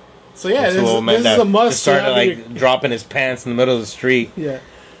men. So yeah, this is a must. Just started like dropping his pants in the middle of the street. Yeah,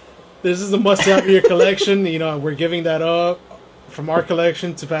 this is a must have in your collection. We're giving that up from our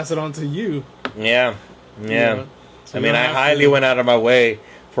collection to pass it on to you. Yeah. So I mean, I highly went out of my way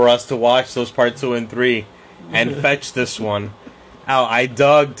for us to watch those part 2 and 3 and fetch this one. I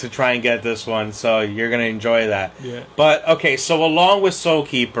dug to try and get this one, so you're gonna enjoy that. Yeah. But okay, so along with Soul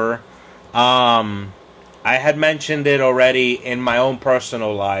Keeper, I had mentioned it already in my own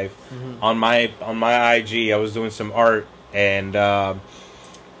personal life on my IG. I was doing some art, and I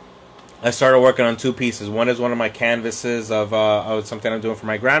started working on 2 pieces. One is one of my canvases of something I'm doing for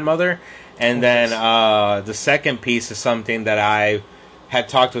my grandmother, and then the second piece is something that I had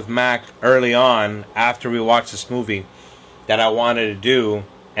talked with Mac early on after we watched this movie that I wanted to do,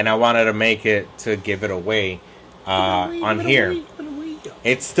 and I wanted to make it to give it away on here.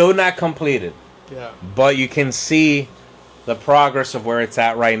 It's still not completed. Yeah. But you can see the progress of where it's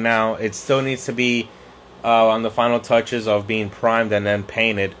at right now. It still needs to be on the final touches of being primed and then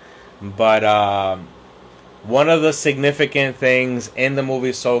painted. But one of the significant things in the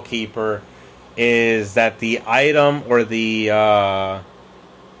movie Soul Keeper is that the item or the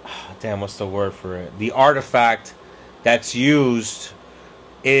what's the word for it? The artifact that's used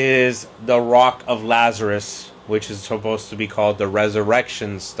is the Rock of Lazarus, which is supposed to be called the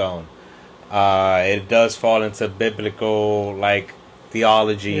Resurrection Stone. It does fall into biblical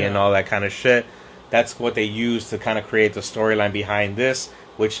theology and all that kind of shit. That's what they use to kind of create the storyline behind this,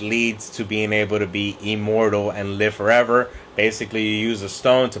 which leads to being able to be immortal and live forever. Basically, you use a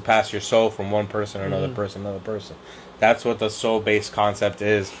stone to pass your soul from one person to another person, another person. That's what the soul-based concept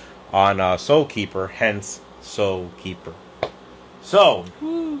is on Soul Keeper, hence Soul Keeper. So,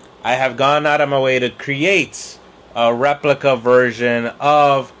 I have gone out of my way to create a replica version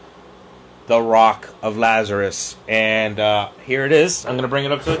of the Rock of Lazarus. And here it is. I'm going to bring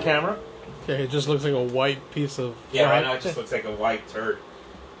it up to the camera. Okay, it just looks like a white piece of... Yeah, right now it just looks like a white turd.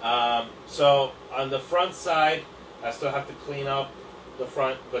 So, on the front side, I still have to clean up the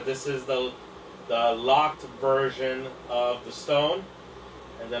front, but this is the locked version of the stone.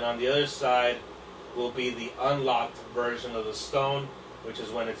 And then on the other side will be the unlocked version of the stone, which is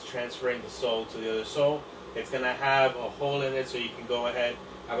when it's transferring the soul to the other soul. It's going to have a hole in it so you can go ahead.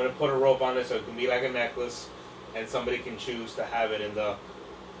 I'm going to put a rope on it so it can be like a necklace, and somebody can choose to have it in the...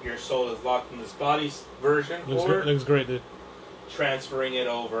 Your soul is locked in this body version, looks great, dude. Transferring it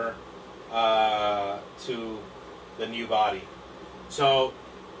over to the new body. So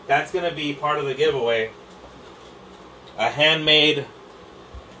that's going to be part of the giveaway. a handmade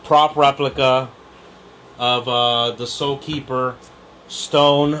prop replica of the Soul Keeper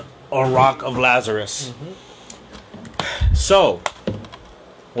Stone or Rock of Lazarus. So,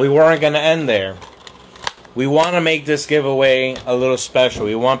 we weren't going to end there. We want to make this giveaway a little special.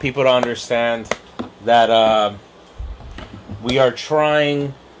 We want people to understand that we are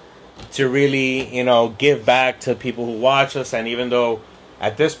trying to really, you know, give back to people who watch us. And even though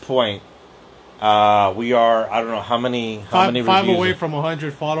at this point, we are, I don't know how many reviews. 5 away from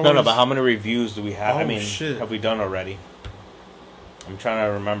 100 followers. No, but how many reviews do we have? Oh, I mean, shit. have we done already? I'm trying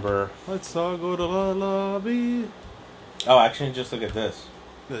to remember. Let's all go to the lobby. Oh, actually, just look at this.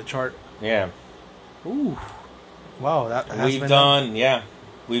 The chart. Yeah. Ooh. Wow, that has We've done, yeah.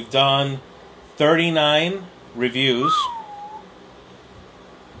 We've done 39 reviews.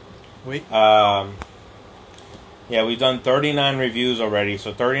 Wait. Yeah, we've done 39 reviews already.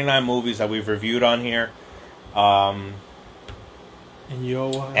 So 39 movies that we've reviewed on here. And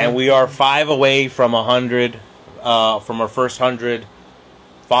we are 5 away from 100, from our first 100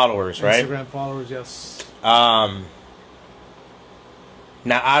 followers, right? Instagram followers, yes.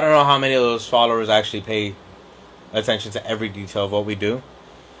 Now, I don't know how many of those followers actually pay attention to every detail of what we do.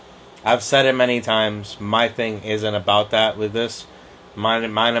 I've said it many times. My thing isn't about that with this.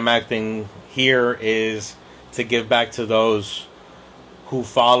 Manga Mack thing here is to give back to those who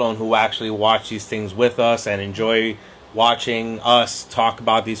follow and who actually watch these things with us and enjoy watching us talk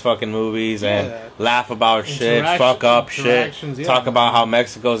about these fucking movies and laugh about shit, fuck up shit, talk about how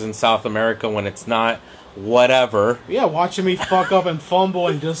Mexico's in South America when it's not. Whatever. Yeah, watching me fuck up and fumble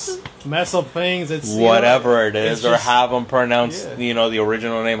and just mess up things. It's whatever it is, or have them pronounce, you know, the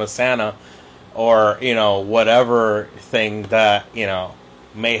original name of Santa, or you know, whatever thing that you know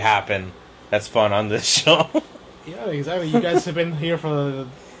may happen. That's fun on this show. Yeah, exactly. You guys have been here for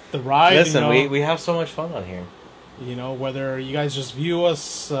the ride. Listen, you know, we have so much fun on here. You know, whether you guys just view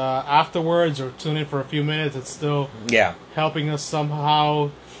us afterwards or tune in for a few minutes, it's still helping us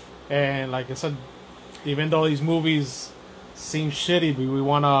somehow. And like I said, even though these movies seem shitty, we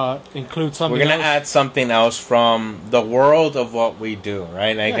want to include something. We're going to add something else from the world of what we do,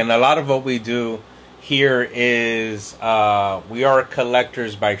 right? Like, and a lot of what we do here is we are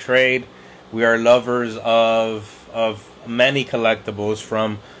collectors by trade. We are lovers of many collectibles,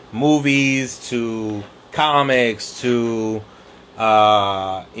 from movies to comics to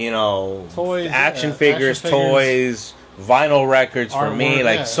you know, toys, action figures, toys, vinyl records for me,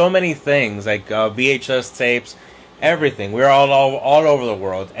 like so many things, like VHS tapes, everything. We're all over the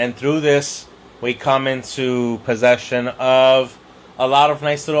world, and through this we come into possession of a lot of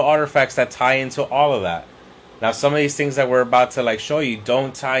nice little artifacts that tie into all of that. Now, some of these things that we're about to like show you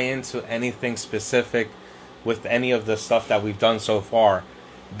don't tie into anything specific with any of the stuff that we've done so far.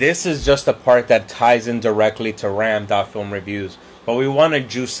 This is just a part that ties in directly to Ram.Film Reviews, but we want to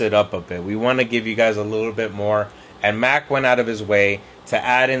juice it up a bit. We want to give you guys a little bit more. And Mac went out of his way to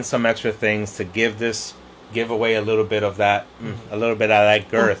add in some extra things to give this giveaway a little bit of that, a little bit of that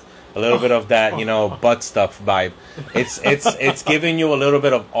girth, a little bit of that, you know, butt stuff vibe. It's giving you a little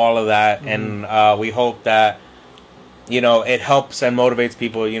bit of all of that, and we hope that, you know, it helps and motivates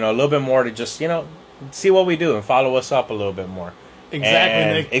people, you know, a little bit more to just, you know, see what we do and follow us up a little bit more.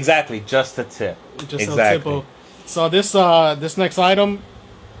 Exactly, Nick. Exactly, just a tip. Just exactly. A tip. So this next item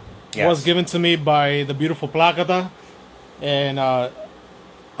was given to me by the beautiful Placata, and I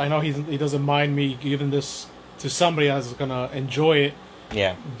know he doesn't mind me giving this to somebody that's gonna enjoy it.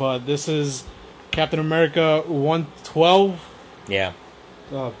 Yeah. But this is Captain America 112. Yeah.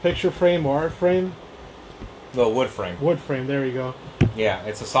 Picture frame or art frame. No, wood frame. Wood frame. There you go. Yeah,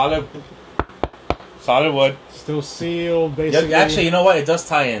 it's a solid wood. Still sealed, basically. Yeah, actually, you know what? It does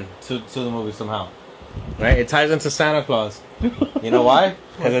tie in to the movie somehow. Right? It ties into Santa Claus. You know why?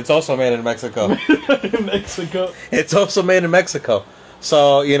 Because it's also made in Mexico. In Mexico. It's also made in Mexico.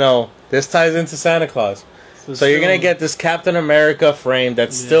 So, you know, this ties into Santa Claus. So you're going to get this Captain America frame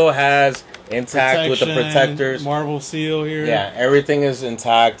that still has intact with the protectors. Marvel seal here. Yeah, everything is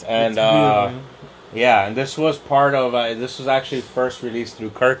intact. And, yeah, and this was part of, this was actually first released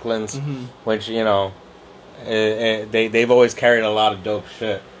through Kirkland's, which, you know, they've always carried a lot of dope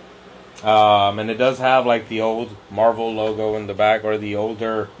shit. And it does have like the old Marvel logo in the back, or the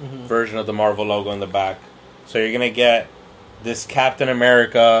older version of the Marvel logo in the back. So you're gonna get this Captain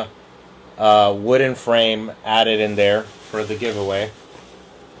America wooden frame added in there for the giveaway.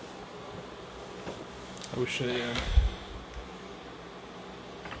 Oh shit! Yeah.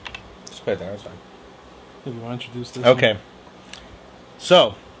 Just put it there. That's fine. If you want to introduce this. Okay.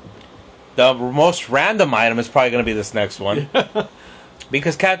 So the most random item is probably gonna be this next one.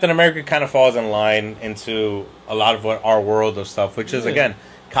 because Captain America kind of falls in line into a lot of what our world of stuff, which is, again,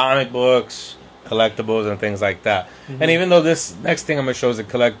 comic books, collectibles, and things like that. And even though this next thing I'm going to show is a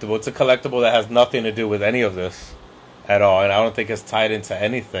collectible, it's a collectible that has nothing to do with any of this at all, and I don't think it's tied into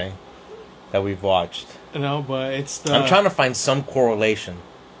anything that we've watched. No, but it's I'm trying to find some correlation.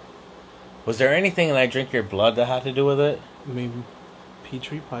 Was there anything in I Drink Your Blood that had to do with it? Maybe pie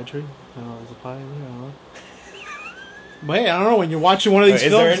tree? I don't know, there's a pie in there, I don't know. But hey, I don't know, when you're watching one of these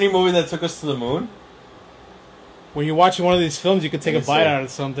films... Is there any movie that took us to the moon? When you're watching one of these films, you could take a bite out of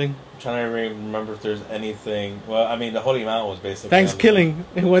something. I'm trying to remember if there's anything... Well, I mean, the Holy Mountain was basically... Thanksgiving.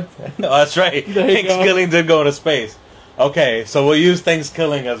 Oh, that's right. Thanksgiving did go to space. Okay, so we'll use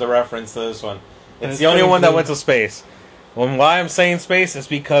Thanksgiving as a reference to this one. It's the only one that went to space. Well, why I'm saying space is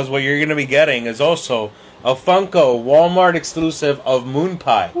because what you're going to be getting is also a Funko Walmart exclusive of Moon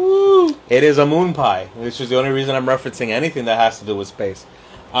Pie. Woo! It is a Moon Pie, which is the only reason I'm referencing anything that has to do with space.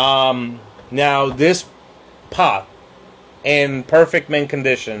 Now, this pop, in perfect mint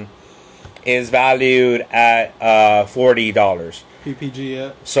condition, is valued at $40. PPG,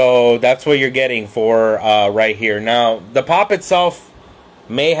 yeah. So that's what you're getting for right here. Now, the pop itself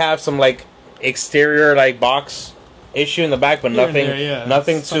may have some like exterior like box issue in the back, but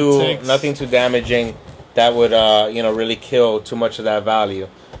nothing too damaging that would really kill too much of that value.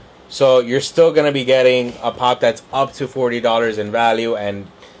 So you're still gonna be getting a pop that's up to $40 in value, and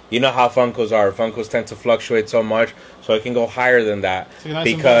you know how Funkos are. Funkos tend to fluctuate so much, so it can go higher than that. Nice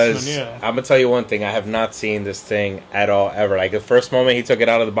because I'm gonna tell you one thing: I have not seen this thing at all ever. Like the first moment he took it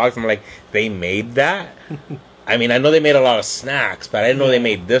out of the box, I'm like, they made that. I mean, I know they made a lot of snacks, but I didn't know they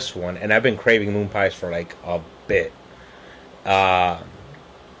made this one. And I've been craving moon pies for like a bit.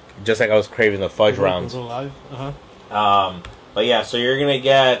 Just like I was craving the fudge rounds. But yeah, so you're gonna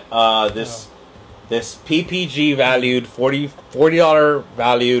get this PPG valued $40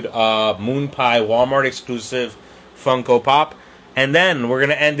 valued Moon Pie Walmart exclusive Funko Pop, and then we're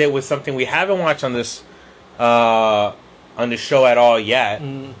gonna end it with something we haven't watched on this show at all yet.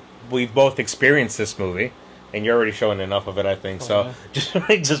 We've both experienced this movie, and you're already showing enough of it, I think.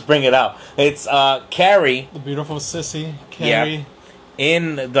 Just bring it out. It's Carrie, the beautiful sissy Carrie. Yeah.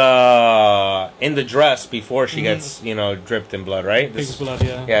 In the dress before she gets dripped in blood, right? Pig's blood,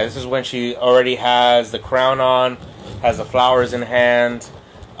 yeah. Yeah, this is when she already has the crown on, has the flowers in hand.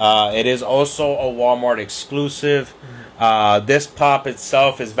 It is also a Walmart exclusive. This pop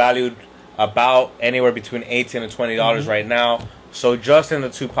itself is valued about anywhere between $18 and $20 right now. So just in the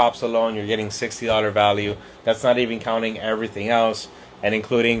two pops alone, you're getting $60 value. That's not even counting everything else, and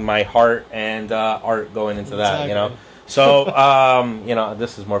including my heart and art going into that. So,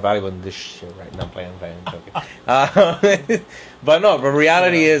 this is more valuable than this shit right now. I'm joking. But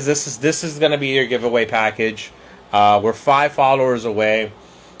reality is this is going to be your giveaway package. We're 5 followers away.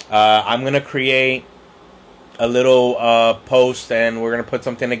 I'm going to create a little post, and we're going to put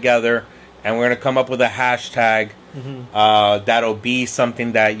something together, and we're going to come up with a hashtag that'll be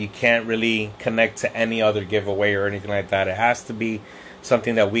something that you can't really connect to any other giveaway or anything like that. It has to be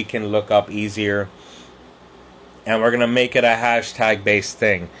something that we can look up easier. And we're going to make it a hashtag-based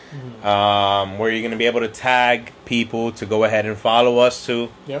thing. Where you're going to be able to tag people to go ahead and follow us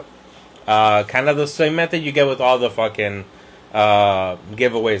too. Yep. Kind of the same method you get with all the fucking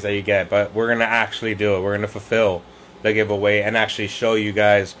giveaways that you get. But we're going to actually do it. We're going to fulfill the giveaway and actually show you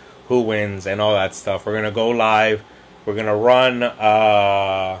guys who wins and all that stuff. We're going to go live. We're going to run...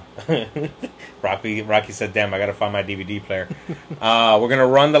 Rocky said, damn, I got to find my DVD player. We're going to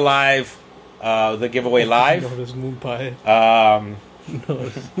run the giveaway live. Notice Moon Pie.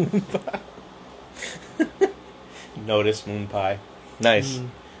 Notice Moon Pie. Notice Moon Pie. Nice.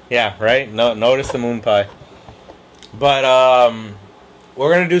 Yeah, right? Notice the Moon Pie. But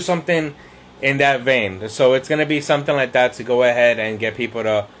we're going to do something in that vein. So it's going to be something like that to go ahead and get people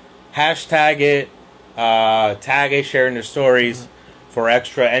to hashtag it, tag it, share in their stories for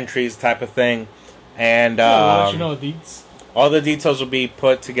extra entries type of thing. And I'll let you know deets. All the details will be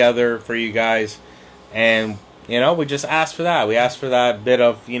put together for you guys. And, we just ask for that. We ask for that bit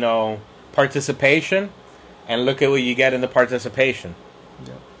of, participation. And look at what you get in the participation.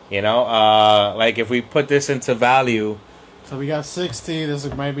 Yeah. Like if we put this into value. So we got 60. This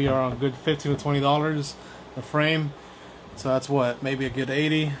is maybe around a good $15 to $20 a frame. So that's what? Maybe a good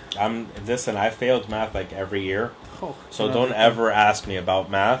 80. Listen, I failed math like every year. So don't ever ask me about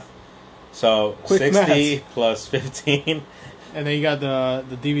math. So quick 60 math. Plus 15. And then you got the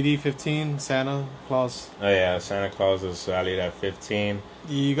DVD 15, Santa Claus. Oh yeah, Santa Claus is valued at 15.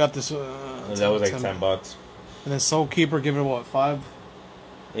 You got this. That was like $10. And then Soul Keeper, give it what, 5?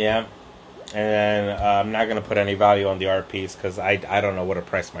 Yeah. And I'm not going to put any value on the art piece because I don't know what to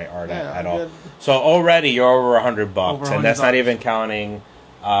price my art at all. Good. So already you're over $100, $100. and that's not even counting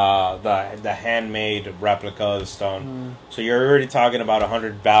the handmade replica of the stone. So you're already talking about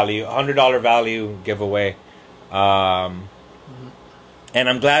 $100 value giveaway. And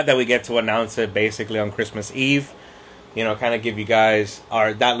I'm glad that we get to announce it basically on Christmas Eve. You know, kind of give you guys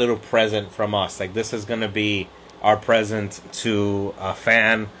that little present from us. Like, this is going to be our present to a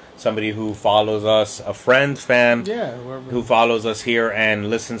fan, somebody who follows us, a fan who follows us here and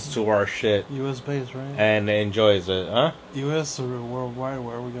listens to our shit. U.S. based, right? And enjoys it, huh? U.S. or worldwide,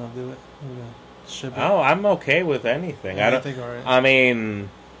 where are we going to do it? We're going to ship it? Oh, I'm okay with anything. Anything, all right. I mean,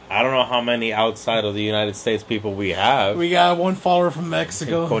 I don't know how many outside of the United States people we have. We got one follower from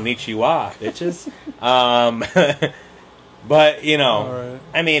Mexico. Konnichiwa, bitches. But, you know, right.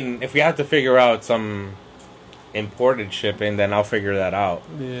 I mean, if we have to figure out some imported shipping, then I'll figure that out.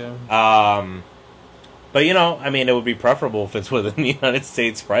 Yeah. But, you know, I mean, it would be preferable if it's within the United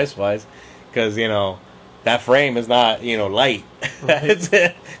States price-wise, because, you know, that frame is not, you know, light. Right.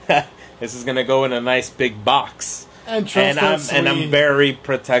 This is going to go in a nice big box. And I'm very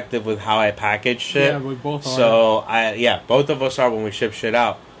protective with how I package shit. Yeah, we both are. So, both of us are when we ship shit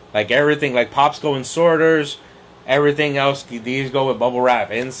out. Like, everything, like, Pops go in sorters, everything else, these go with bubble wrap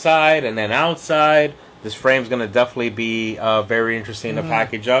inside and then outside. This frame's going to definitely be very interesting to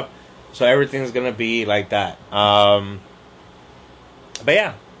package up. So everything's going to be like that. But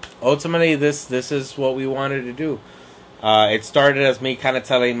yeah, ultimately this is what we wanted to do. It started as me kind of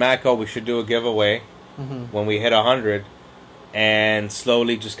telling Mako we should do a giveaway when we hit 100. And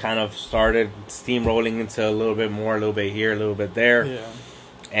slowly just kind of started steamrolling into a little bit more, a little bit here, a little bit there. Yeah.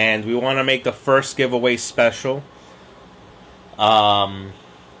 And we want to make the first giveaway special.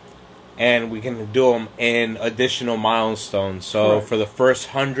 And we can do them in additional milestones. So for the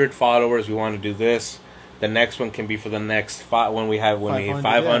first 100 followers, we want to do this. The next one can be for the next when we hit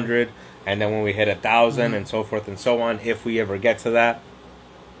 500, and then when we hit 1,000, and so forth and so on. If we ever get to that,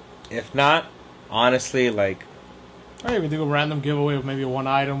 if not, honestly, like, hey, we do a random giveaway of maybe one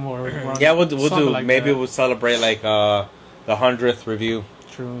item or we'll do like maybe that. We'll celebrate like the 100th review.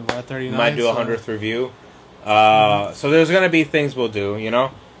 True, we're at 39. We might do a 100th review. So there's gonna be things we'll do, you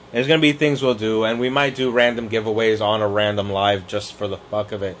know. There's going to be things we'll do, and we might do random giveaways on a random live just for the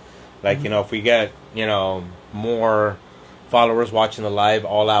fuck of it. Like, you know, if we get, you know, more followers watching the live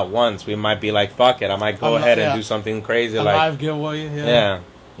all at once, we might be like, fuck it, I might go ahead and do something crazy. A like live giveaway, yeah,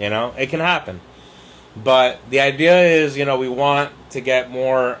 you know, it can happen. But the idea is, you know, we want to get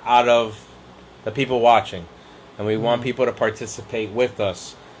more out of the people watching, and we want people to participate with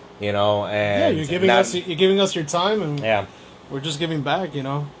us, you know, and... Yeah, you're giving us your time, and we're just giving back, you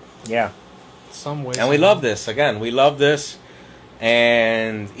know. Yeah. Some ways. And we love this. Again, we love this.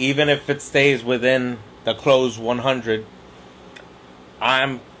 And even if it stays within the closed 100,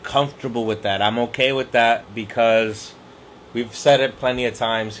 I'm comfortable with that. I'm okay with that because we've said it plenty of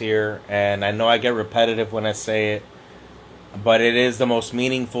times here. And I know I get repetitive when I say it. But it is the most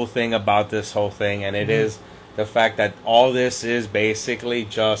meaningful thing about this whole thing. And it is the fact that all this is basically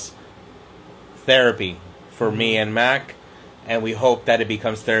just therapy for me and Mac. And we hope that it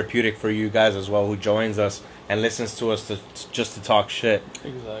becomes therapeutic for you guys as well, who joins us and listens to us just to talk shit.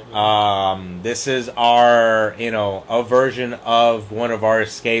 Exactly. This is our, you know, a version of one of our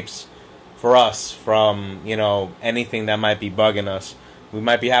escapes for us from, you know, anything that might be bugging us. We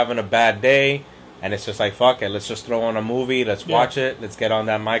might be having a bad day, and it's just like, fuck it, let's just throw on a movie, let's watch it, let's get on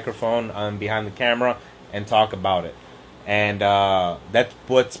that microphone behind the camera and talk about it. And that's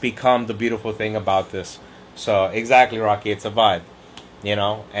what's become the beautiful thing about this. So exactly, Rocky. It's a vibe, you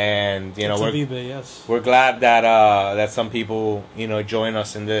know, and you know we're glad that that some people, you know, join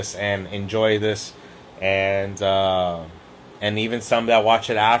us in this and enjoy this, and even some that watch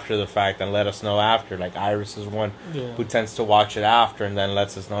it after the fact and let us know after. Like Iris is one who tends to watch it after and then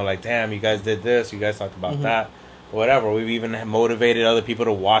lets us know, like, damn, you guys did this, you guys talked about that, whatever. We've even motivated other people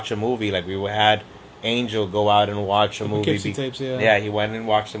to watch a movie. Like we had Angel go out and watch a movie. Tapes, he went and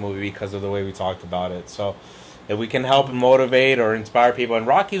watched the movie because of the way we talked about it. So if we can help motivate or inspire people, and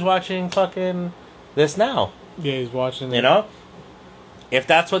Rocky's watching fucking this now. Yeah, he's watching it. You know? If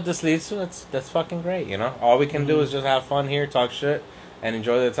that's what this leads to, that's fucking great, you know? All we can do is just have fun here, talk shit, and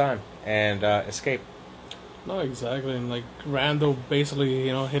enjoy the time, and escape. No, exactly. And like Randall basically,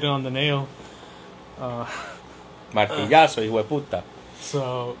 you know, hit it on the nail. Martillazo, hijo de puta.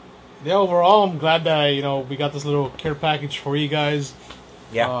 So yeah, overall, I'm glad that, you know, we got this little care package for you guys.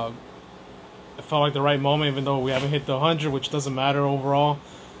 Yeah. It felt like the right moment, even though we haven't hit the 100, which doesn't matter overall.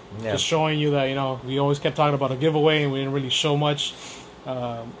 Yeah. Just showing you that, you know, we always kept talking about a giveaway and we didn't really show much.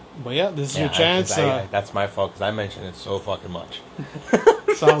 But yeah, this is your chance. That's my fault because I mentioned it so fucking much.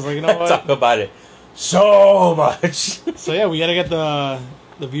 So I was like, you know what? Talk about it so much. So yeah, we gotta get the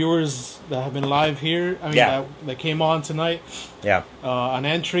viewers that have been live here. I mean, that came on tonight. Yeah. An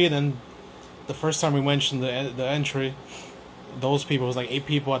entry, and then the first time we mentioned the entry, those people, it was like 8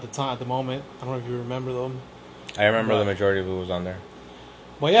 people at the moment. I don't know if you remember them. I remember the majority of who was on there.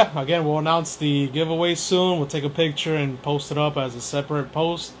 But yeah, again, we'll announce the giveaway soon. We'll take a picture and post it up as a separate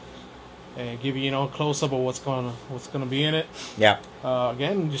post, and give you a close up of what's gonna be in it. Yeah.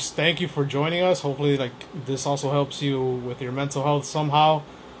 Again, just thank you for joining us. Hopefully, this also helps you with your mental health somehow.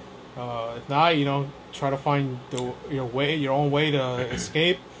 If not, try to find your own way to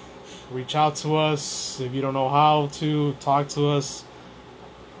escape. Reach out to us if you don't know how to talk to us.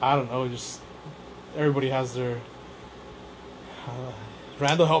 I don't know. Just everybody has their.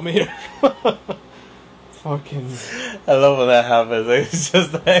 Randall, help me here. Fucking. I love when that happens. It's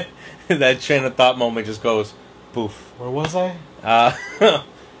just that train of thought moment just goes poof. Where was I?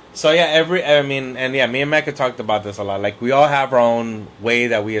 So yeah, me and Mecca talked about this a lot. Like, we all have our own way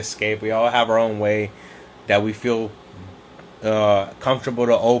that we escape. We all have our own way that we feel comfortable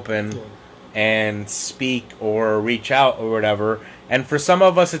to open and speak or reach out or whatever. And for some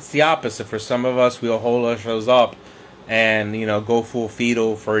of us, it's the opposite. For some of us, we'll hold ourselves up and go full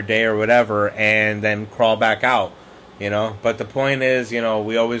fetal for a day or whatever, and then crawl back out. But the point is,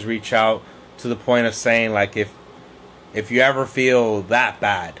 we always reach out to the point of saying, like, if you ever feel that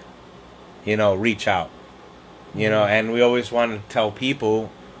bad, reach out. And we always want to tell people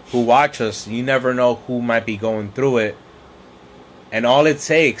who watch us, you never know who might be going through it. And all it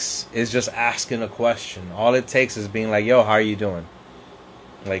takes is just asking a question. All it takes is being like, yo, how are you doing?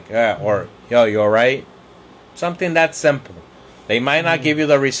 Like, or, yo, you alright? Something that simple. They might not give you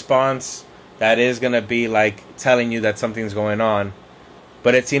the response that is going to be like telling you that something's going on,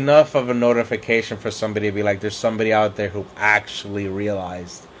 but it's enough of a notification for somebody to be like, there's somebody out there who actually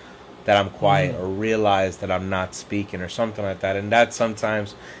realized that I'm quiet or realized that I'm not speaking or something like that. And that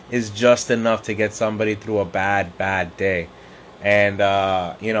sometimes is just enough to get somebody through a bad day. And,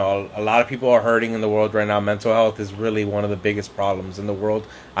 a lot of people are hurting in the world right now. Mental health is really one of the biggest problems in the world.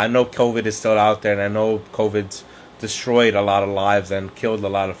 I know COVID is still out there, and I know COVID's destroyed a lot of lives and killed a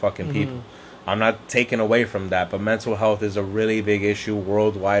lot of fucking people. I'm not taking away from that, but mental health is a really big issue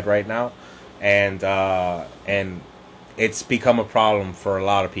worldwide right now. And it's become a problem for a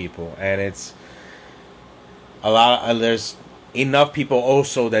lot of people. And it's there's enough people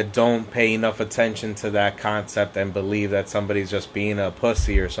also that don't pay enough attention to that concept and believe that somebody's just being a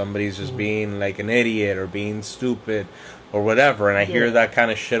pussy or somebody's just being like an idiot or being stupid or whatever. And I hear that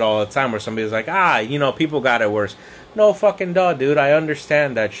kind of shit all the time where somebody's like, people got it worse. No fucking duh, dude. I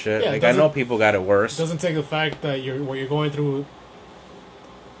understand that shit. Like, I know people got it worse. It doesn't take the fact that what you're going through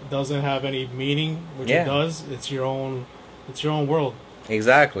doesn't have any meaning, which it does. It's your own world.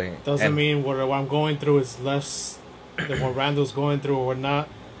 Exactly. It doesn't mean what I'm going through is less than what Randall's going through or not.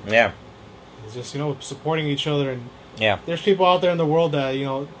 Yeah. It's just, supporting each other. And there's people out there in the world that,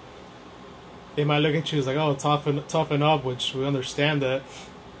 they might look at you as like, oh, toughen up, which we understand that.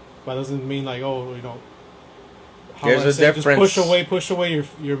 But it doesn't mean like, oh, there's a difference. Just push away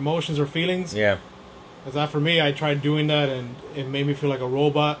your emotions or feelings. Yeah. Because that, for me, I tried doing that and it made me feel like a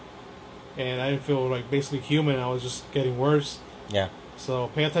robot. And I didn't feel like basically human. I was just getting worse. Yeah.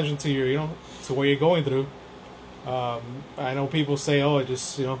 So pay attention to your, to what you're going through. I know people say, oh,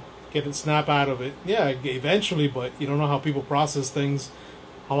 just, get a snap out of it. Yeah, eventually, but you don't know how people process things,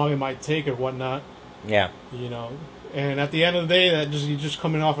 how long it might take or whatnot. Yeah. And at the end of the day, you're just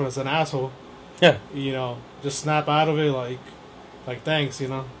coming off as an asshole. Yeah. Just snap out of it like thanks,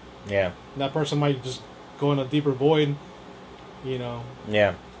 Yeah. That person might just go in a deeper void,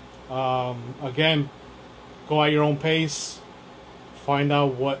 Yeah. Again, go at your own pace. Find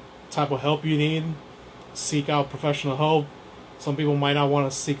out what type of help you need. Seek out professional help. Some people might not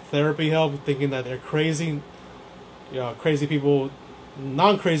want to seek therapy help, thinking that they're crazy. Crazy people,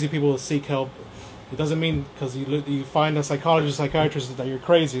 non-crazy people seek help. It doesn't mean because you find a psychologist, psychiatrist that you're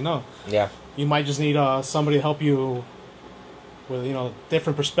crazy. No. Yeah. You might just need somebody to help you with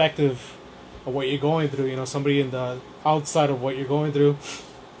different perspective of what you're going through. Somebody in the outside of what you're going through.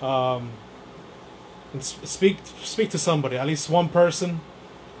 And speak to somebody, at least one person,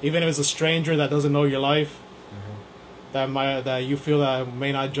 even if it's a stranger that doesn't know your life, that you feel that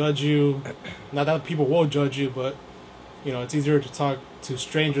may not judge you. Not that people will judge you, but it's easier to talk to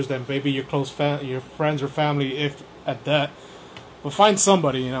strangers than maybe your close your friends or family, if at that. But find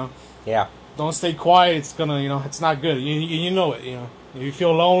somebody, Yeah. Don't stay quiet. It's gonna, it's not good. You know it. If you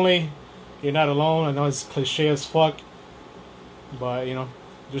feel lonely, you're not alone. I know it's cliche as fuck. But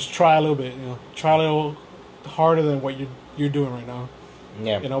just try a little bit. Try a little harder than what you're doing right now.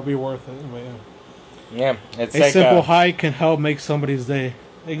 Yeah, and it'll be worth it. But yeah, it's a like simple hike can help make somebody's day.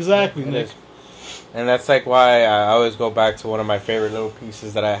 Exactly, Nick. And that's like why I always go back to one of my favorite little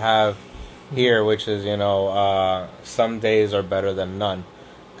pieces that I have here, which is some days are better than none,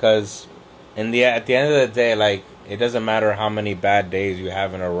 because at the end of the day, like, it doesn't matter how many bad days you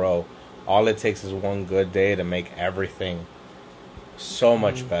have in a row. All it takes is one good day to make everything so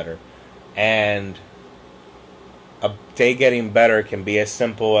much better. And a day getting better can be as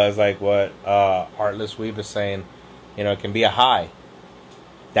simple as like what Heartless Weave is saying. It can be a high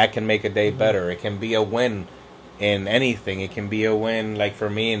that can make a day better. It can be a win in anything. It can be a win, like for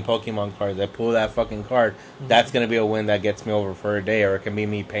me in Pokemon cards. I pull that fucking card. That's gonna be a win that gets me over for a day. Or it can be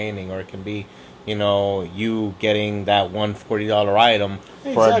me painting. Or it can be you getting that $140 item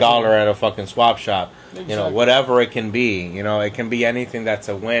for $1 at a fucking swap shop. Exactly. Whatever it can be. It can be anything that's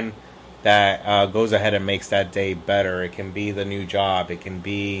a win that goes ahead and makes that day better. It can be the new job. It can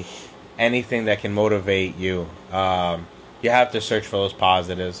be anything that can motivate you. You have to search for those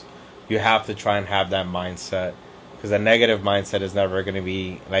positives. You have to try and have that mindset, because a negative mindset is never going to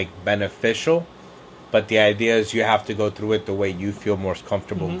be like beneficial. But the idea is you have to go through it the way you feel most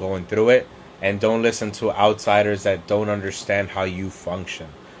comfortable going through it, and don't listen to outsiders that don't understand how you function,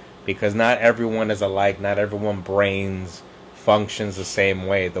 because not everyone is alike. Not everyone's brains functions the same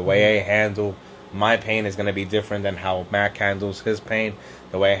way. The way I handle my pain is going to be different than how Mac handles his pain.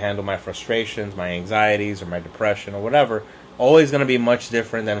 The way I handle my frustrations, my anxieties, or my depression, or whatever, always going to be much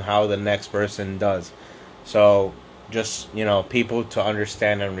different than how the next person does. So just, people to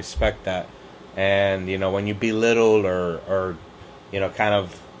understand and respect that. And, when you belittle or kind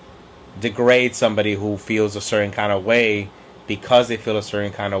of degrade somebody who feels a certain kind of way because they feel a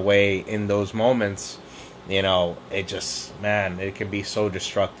certain kind of way in those moments, it just, man, it can be so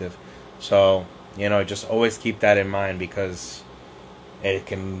destructive. So, just always keep that in mind, because it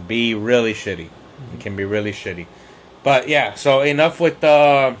can be really shitty. It can be really shitty. But yeah, so enough with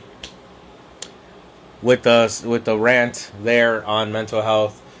the rant there on mental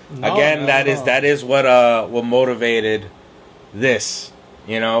health. Again, that is what motivated this,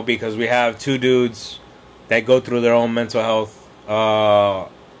 because we have two dudes that go through their own mental health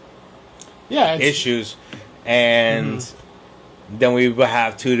issues, and then we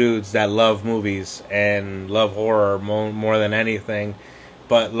have two dudes that love movies and love horror more than anything,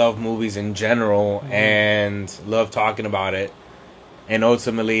 but love movies in general and love talking about it. And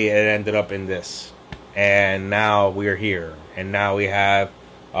ultimately, it ended up in this. And now we're here. And now we have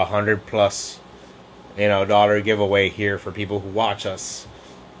 $100+ dollar giveaway here for people who watch us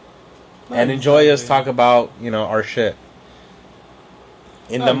and enjoy us talk about our shit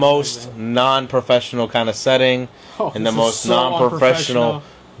in the most non-professional kind of setting, in the most non-professional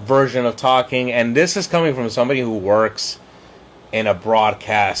version of talking. And this is coming from somebody who works in a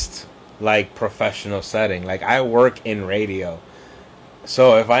broadcast like professional setting. Like, I work in radio,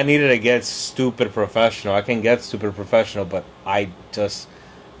 so if I needed to get stupid professional, I can get stupid professional, but I just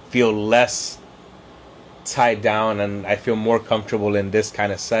feel less tied down and I feel more comfortable in this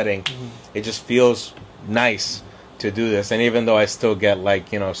kind of setting. It just feels nice to do this. And even though I still get like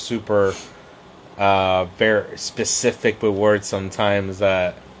super very specific with words sometimes,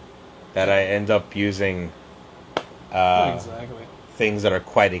 that I end up using things that are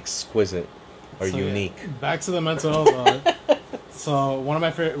quite exquisite or unique. Yeah, back to the mental health. So one of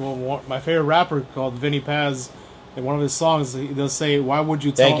my favorite rapper called Vinny Paz, in one of his songs, he does say, "Why would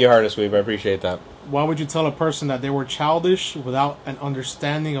you?" Thank you, Hardest Weave. I appreciate that. Why would you tell a person that they were childish without an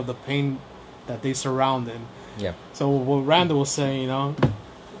understanding of the pain that they surround in? Yeah. So what Randall was saying,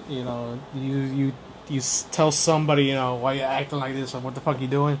 you tell somebody, why you acting like this, or what the fuck you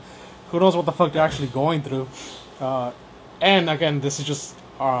doing? Who knows what the fuck they're actually going through? And again, this is just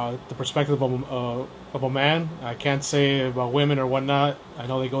the perspective of a man. I can't say about women or whatnot. I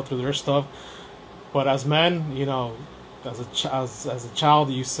know they go through their stuff, but as men, as a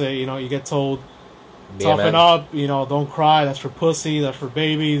child, you say, you get told, toughen up, don't cry. That's for pussy. That's for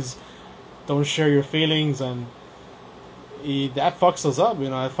babies. Don't share your feelings, and that fucks us up.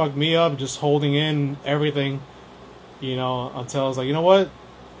 It fucked me up, just holding in everything. Until I was like, you know what?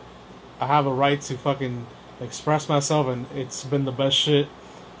 I have a right to fucking express myself, and it's been the best shit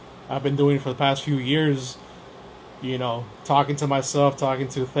I've been doing for the past few years. Talking to myself, talking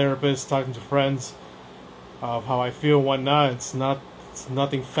to therapists, talking to friends of how I feel and whatnot. It's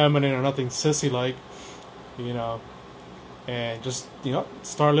nothing feminine or nothing sissy like, and just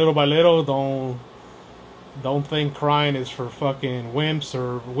start little by little. Don't think crying is for fucking wimps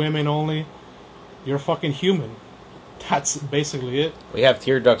or women only. You're fucking human, That's basically it. We have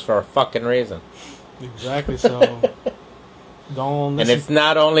tear ducts for a fucking reason. Exactly. So don't listen. And it's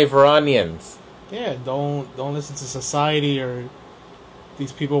not only for onions. Yeah, don't listen to society or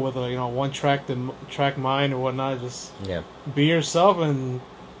these people with a one track mind or whatnot. Just be yourself and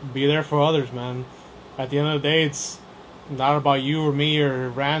be there for others, man. At the end of the day, it's not about you or me or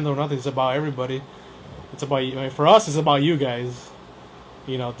Randall or nothing. It's about everybody. It's about you. I mean, for us, it's about you guys.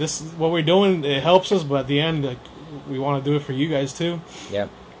 This what we're doing. It helps us, but at the end, like, we want to do it for you guys too. Yep.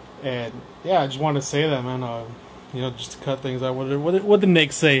 And I just wanted to say that, man. Just to cut things out. What did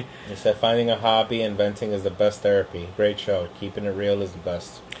Nick say? He said, "Finding a hobby, inventing is the best therapy. Great show. Keeping it real is the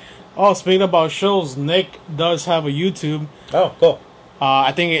best." Oh, speaking about shows, Nick does have a YouTube. Oh, cool.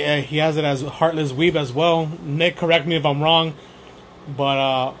 I think he has it as Heartless Weeb as well. Nick, correct me if I'm wrong,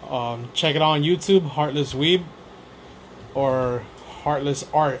 but check it out on YouTube, Heartless Weeb, or Heartless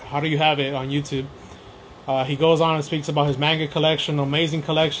Art. How do you have it on YouTube? He goes on and speaks about his manga collection, amazing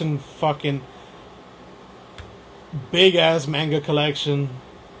collection, fucking big ass manga collection.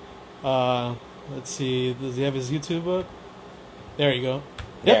 Let's see, does he have his YouTube up? There you go.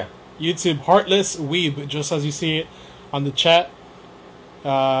 Yep. Yeah. YouTube, Heartless Weeb, just as you see it on the chat.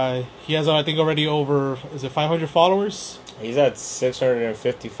 He has, I think, already over, is it 500 followers? He's at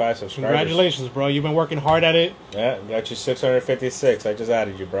 655 subscribers. Congratulations, bro. You've been working hard at it. Yeah, got you 656. I just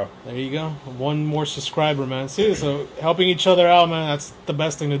added you, bro. There you go. One more subscriber, man. See, so helping each other out, man, that's the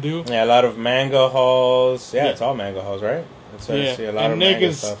best thing to do. Yeah, a lot of Manga Hauls. Yeah, it's all Manga Hauls, right? I see a lot of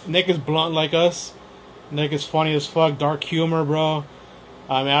Nick stuff. Nick is blunt like us. Nick is funny as fuck. Dark humor, bro.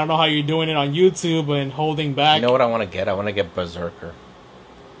 I mean, I don't know how you're doing it on YouTube and holding back. You know what I want to get? I want to get Berserker.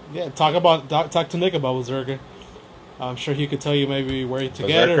 Yeah, talk to Nick about Berserker. I'm sure he could tell you maybe where to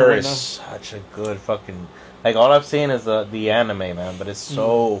get it. Berserker is such a good fucking... Like, all I've seen is the anime, man, but it's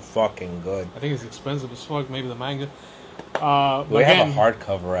so fucking good. I think it's expensive as fuck, maybe the manga. We have a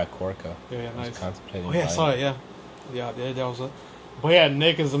hardcover at Corca. Yeah, nice. Contemplating I saw it, yeah. Yeah, that was it. But yeah,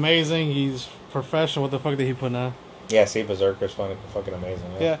 Nick is amazing. He's professional. What the fuck did he put now? Yeah, see, Berserker's fucking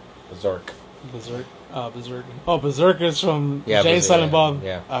amazing. Yeah. Berserk. Berserk. Oh, Berserk is from Jay Silent Bob.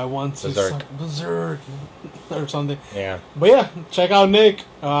 Yeah. I want to Berserk or something. Yeah. But yeah, check out Nick.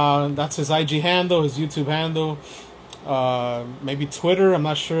 That's his IG handle, his YouTube handle. Maybe Twitter. I'm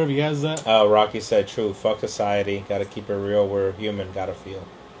not sure if he has that. Rocky said, "True. Fuck society. Gotta keep it real. We're human. Gotta feel."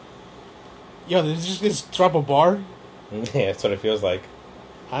 Yo, did you just drop a bar? Yeah, that's what it feels like.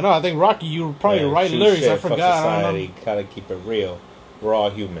 I know. I think Rocky, you were probably right lyrics. Shit, I forgot. Fuck society. Gotta keep it real. We're all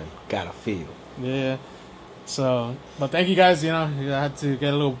human. Gotta feel. Yeah. So, but thank you guys. I had to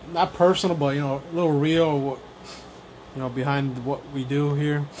get a little, not personal, but a little real. Behind what we do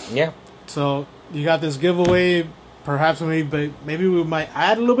here. Yeah. So you got this giveaway. Perhaps maybe we might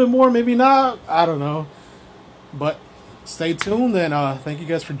add a little bit more. Maybe not. I don't know. But stay tuned. And thank you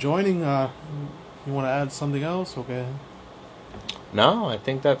guys for joining. You want to add something else? Okay. No, I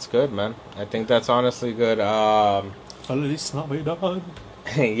think that's good, man. I think that's honestly good. Feliz Navidad.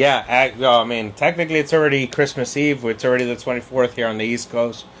 Yeah, I mean, technically it's already Christmas Eve. It's already the 24th here on the East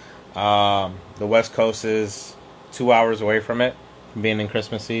Coast. The West Coast is 2 hours away from it, from being in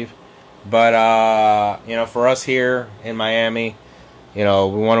Christmas Eve. But, for us here in Miami, we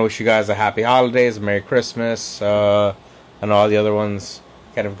want to wish you guys a happy holidays, a Merry Christmas. And all the other ones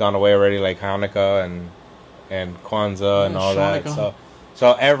kind of gone away already, like Hanukkah and Kwanzaa and all that.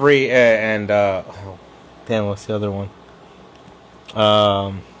 So every, damn, what's the other one?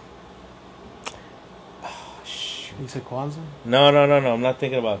 Shoot. You said Kwanzaa? No. I'm not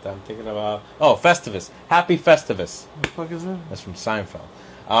thinking about that. I'm thinking about Festivus. Happy Festivus. What the fuck is that? That's from Seinfeld.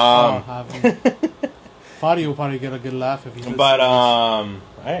 Fadi will probably get a good laugh if he. But I'm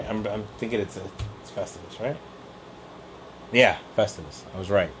thinking it's Festivus, right? Yeah, Festivus. I was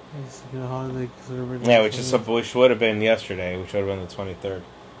right. Yeah, which would have been yesterday, which would have been the 23rd.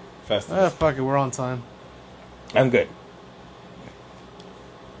 Festivus. Fuck it, we're on time. I'm good.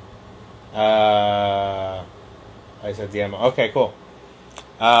 I said the ammo. Okay, cool.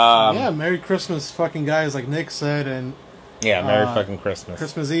 Merry Christmas, fucking guys, like Nick said, and yeah, Merry fucking Christmas.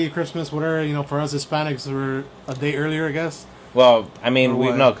 Christmas Eve, Christmas, whatever. For us Hispanics, we're a day earlier, I guess. Well, I mean,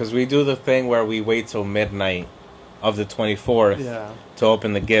 because we do the thing where we wait till midnight of the 24th to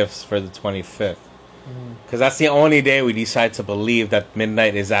open the gifts for the 25th. Because that's the only day we decide to believe that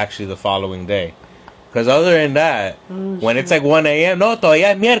midnight is actually the following day. Because other than that, when it's like 1 a.m., no,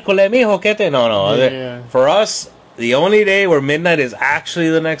 todavía es miércoles, mijo, ¿qué te? No. For us, the only day where midnight is actually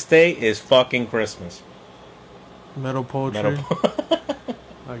the next day is fucking Christmas. Metal poetry.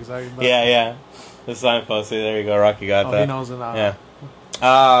 Exactly. Yeah. The Seinfeld. See, there you go. Rocky got that. He knows it now. Yeah.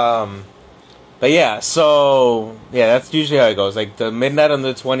 But yeah, so yeah, that's usually how it goes. Like the midnight on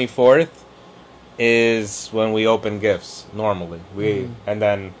the 24th is when we open gifts normally. And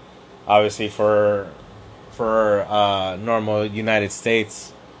then obviously for normal United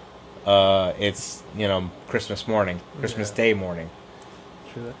States, it's Christmas morning, Christmas Day morning.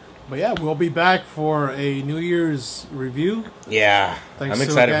 True. But yeah, we'll be back for a New Year's review. Yeah, Thanks I'm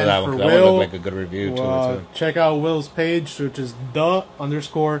excited for that one. That one looked like a good review too. Check out Will's page, which is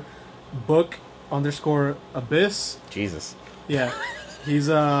 _book_abyss. Jesus. Yeah, he's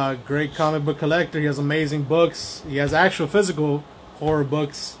a great comic book collector. He has amazing books. He has actual physical horror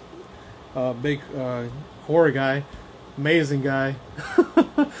books. Big horror guy, amazing guy.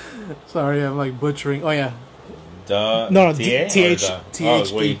 Sorry, I'm like butchering. Oh yeah. TH. Oh,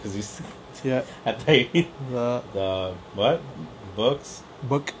 wait, because you. Yeah. I thought you. The what? Books.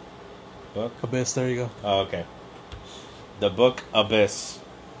 Book. Abyss. There you go. Oh, okay. The Book Abyss.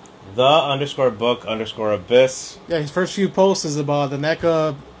 _book_abyss. Yeah, his first few posts is about the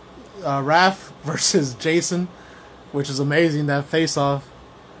NECA Raph versus Jason, which is amazing, that face off.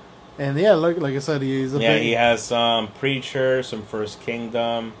 And yeah, like I said, he's he has some Preacher, some First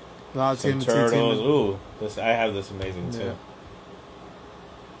Kingdom, some Turtles. Ooh, I have this amazing too.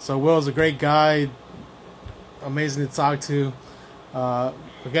 So Will's a great guy, amazing to talk to.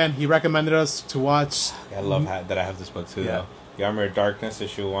 Again, he recommended us to watch. I love that I have this book too, though. The Armor of Darkness,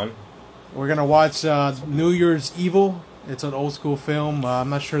 issue 1. We're gonna watch New Year's Evil. It's an old school film. I'm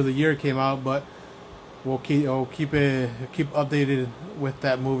not sure the year it came out, but we'll keep updated with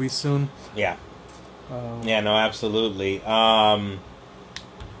that movie soon. Yeah. No, absolutely.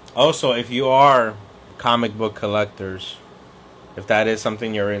 Also, if you are comic book collectors, if that is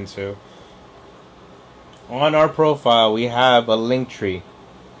something you're into, on our profile we have a link tree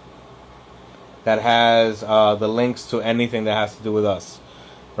that has the links to anything that has to do with us,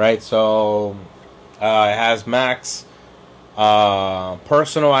 right? So it has Mac's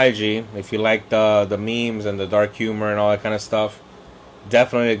personal IG. If you like the memes and the dark humor and all that kind of stuff,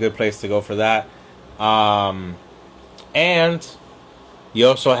 definitely a good place to go for that. And you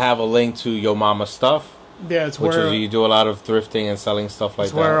also have a link to Yo Mama Stuff. Yeah, it's which where is you do a lot of thrifting and selling stuff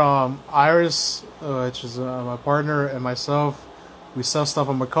like that. It's where Iris, which is my partner, and myself, we sell stuff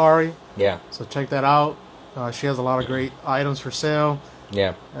on Mercari. Yeah. So check that out. She has a lot of great items for sale.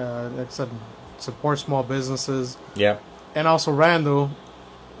 Yeah. Like I said, support small businesses. Yeah. And also Randall,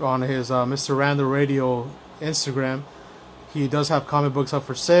 on his Mr. Randall Radio Instagram, he does have comic books up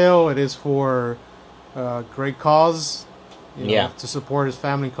for sale. It is for great cause. To support his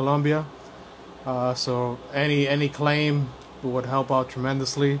family in Colombia. So any claim would help out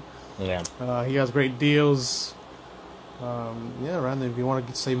tremendously. Yeah. He has great deals. Randall, if you want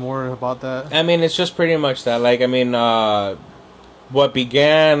to say more about that. I mean, it's just pretty much that. Like, I mean, what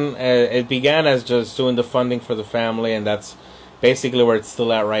began as just doing the funding for the family, and that's basically where it's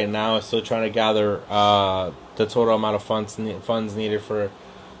still at right now. It's still trying to gather the total amount of funds needed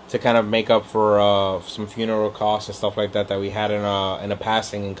to kind of make up for some funeral costs and stuff like that we had in a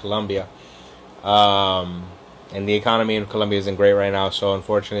passing in Colombia. And the economy in Colombia isn't great right now, so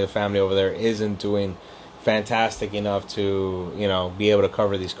unfortunately the family over there isn't doing fantastic enough to be able to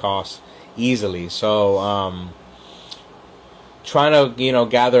cover these costs easily. So trying to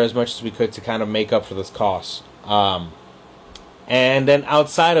gather as much as we could to kind of make up for this cost. And then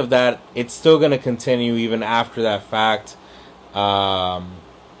outside of that, it's still going to continue even after that fact.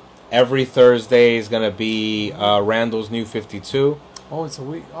 Every Thursday is going to be Randall's New 52. Oh, it's a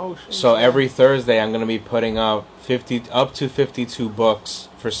week. Oh, shit. So every Thursday I'm going to be putting up up to 52 books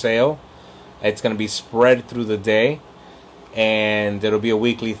for sale. It's going to be spread through the day, and it'll be a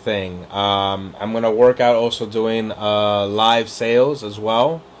weekly thing. I'm going to work out also doing live sales as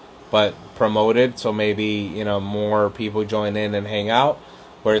well, but promoted, so maybe more people join in and hang out.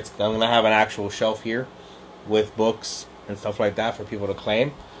 I'm going to have an actual shelf here with books and stuff like that for people to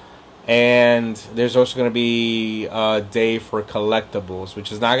claim. And there's also going to be a day for collectibles,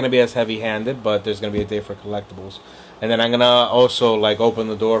 which is not going to be as heavy-handed, but there's going to be a day for collectibles. And then I'm going to also open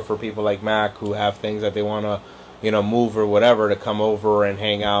the door for people like Mac who have things that they want to, move or whatever, to come over and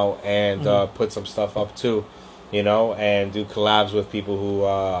hang out and put some stuff up too, and do collabs with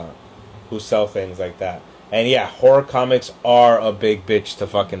people who sell things like that. And yeah, horror comics are a big bitch to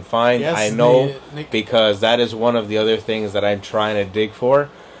fucking find. Yes, I know, because that is one of the other things that I'm trying to dig for.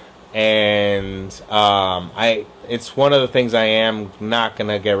 And it's one of the things I am not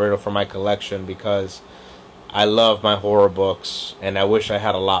gonna get rid of from my collection, because I love my horror books and I wish I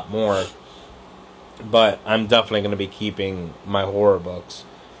had a lot more, but I'm definitely gonna be keeping my horror books.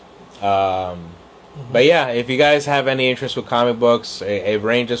 But yeah, if you guys have any interest with comic books, it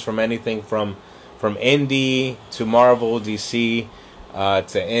ranges from anything from from indie to Marvel, DC,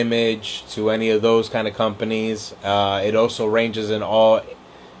 to Image, to any of those kind of companies. It also ranges in all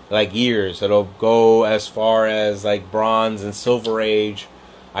like years. It'll go as far as like Bronze and Silver Age.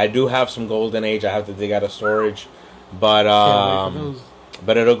 I do have some Golden Age. I have to dig out of storage, but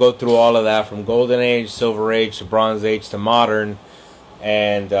it'll go through all of that from Golden Age, Silver Age to Bronze Age to Modern,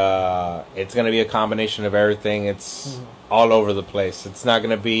 and it's gonna be a combination of everything. It's all over the place. It's not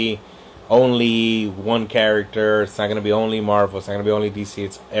gonna be only one character. It's not gonna be only Marvel. It's not gonna be only DC.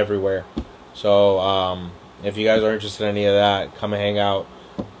 It's everywhere. So if you guys are interested in any of that, come and hang out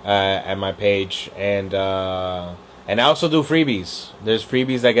at my page, and I also do freebies. There's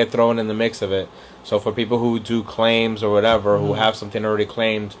freebies that get thrown in the mix of it. So for people who do claims or whatever, who have something already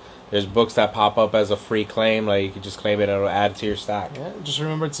claimed, there's books that pop up as a free claim. Like, you can just claim it and it'll add to your stack. Yeah, just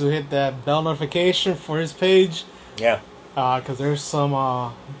remember to hit that bell notification for his page. Yeah. Because there's some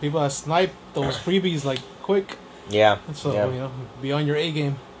people that snipe those freebies like quick. Yeah. So, you know, be on your A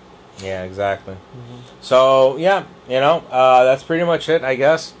game. Yeah, exactly. So, yeah, you know, that's pretty much it, I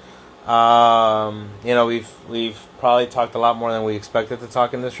guess. You know, we've probably talked a lot more than we expected to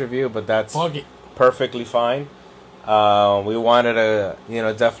talk in this review, but that's perfectly fine. We wanted to, you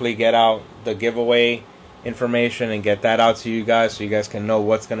know, definitely get out the giveaway information and get that out to you guys so you guys can know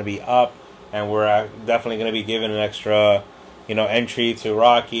what's going to be up. And we're definitely going to be giving an extra, you know, entry to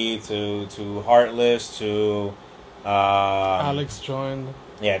Rocky, to Heartless, to Alex joined.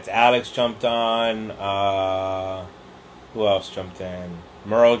 Yeah, it's Alex jumped on. Who else jumped in?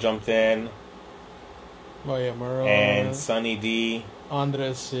 Merle jumped in. Oh yeah, Merle. And Sunny D.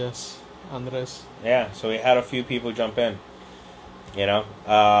 Andres, yes. Andres. Yeah, so we had a few people jump in. You know?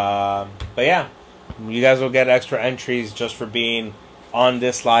 But yeah, you guys will get extra entries just for being on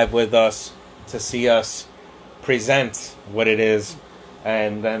this live with us to see us present what it is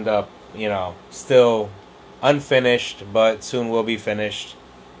and end up, you know, still unfinished, but soon will be finished.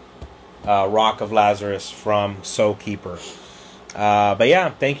 Rock of Lazarus from Soul Keeper. But yeah,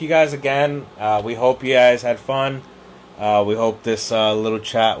 thank you guys again. We hope you guys had fun. We hope this little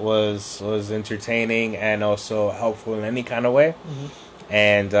chat was entertaining and also helpful in any kind of way.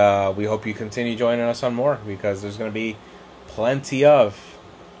 And we hope you continue joining us on more, because there's going to be plenty of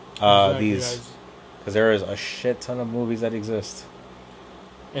these. Because there is a shit ton of movies that exist.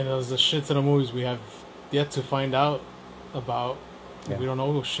 And there's a shit ton of movies we have yet to find out about. Yeah. We don't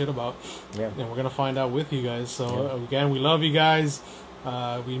know shit about. Yeah. And we're going to find out with you guys. So, again, we love you guys.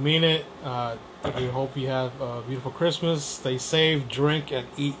 We mean it. We hope you have a beautiful Christmas. Stay safe, drink, and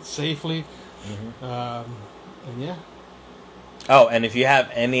eat safely. And yeah. Oh, and if you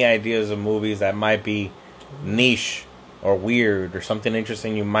have any ideas of movies that might be niche or weird or something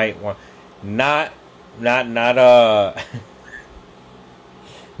interesting you might want, not not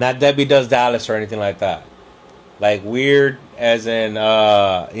Debbie Does Dallas or anything like that. Like weird as in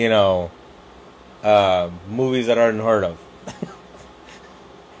you know, movies that aren't heard of.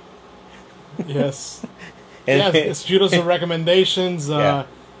 Yes. Yes, shoot us some recommendations. We'll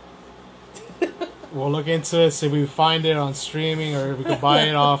look into it, see if we find it on streaming, or if we could buy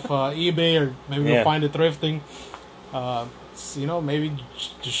it off eBay, or maybe we'll find it thrifting. So, you know, maybe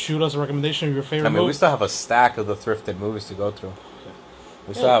just shoot us a recommendation of your favorite movie. We still have a stack of the thrifted movies to go through.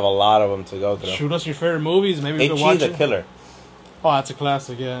 We still have a lot of them to go through. Shoot us your favorite movies. Maybe we can watch it. The Killer. Oh, that's a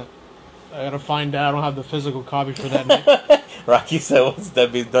classic, yeah. I gotta find out. I don't have the physical copy for that. Rocky said, "What's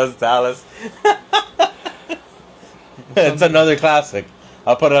Debbie Does Dallas?" It's another classic.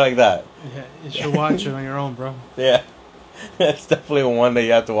 I'll put it like that. Yeah, you should watch it on your own, bro. Yeah, it's definitely one that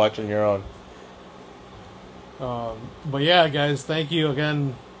you have to watch on your own. But yeah, guys, thank you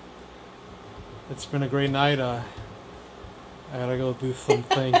again. It's been a great night. I gotta go do some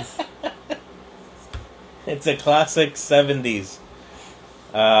things. It's a classic 70s.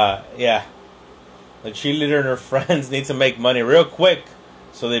 Yeah. The cheerleader and her friends need to make money real quick,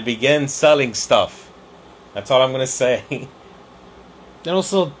 so they begin selling stuff. That's all I'm gonna say. They don't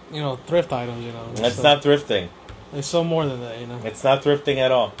sell, you know, thrift items, you know. That's not thrifting. They sell more than that, you know. It's not thrifting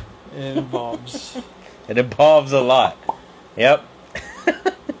at all. It involves. It involves a lot. Yep.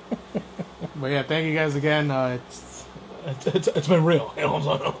 But yeah, thank you guys again. It's been real. You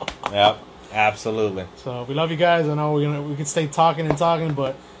know? Yep. Absolutely. So we love you guys. I know we can stay talking and talking,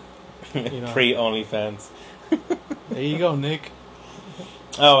 but you know. Pre OnlyFans. There you go, Nick.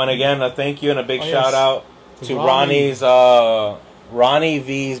 Oh, and again, a thank you and a big shout out to Ronnie's Ronnie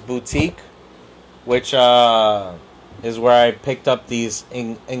V's boutique, which is where I picked up these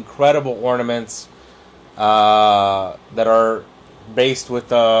incredible ornaments that are based with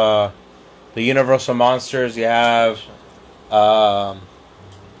the Universal monsters. You have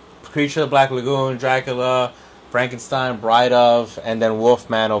Creature of the Black Lagoon, Dracula, Frankenstein, Bride of, and then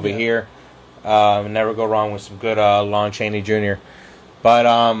Wolfman over here. Never go wrong with some good Lon Chaney Jr. But,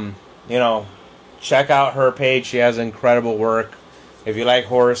 you know, check out her page. She has incredible work. If you like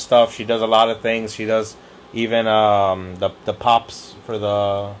horror stuff, she does a lot of things. She does even the pops for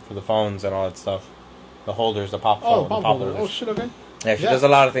the phones and all that stuff. The holders, the pop phone. Pop holders. Oh, shit, okay. Yeah, she does a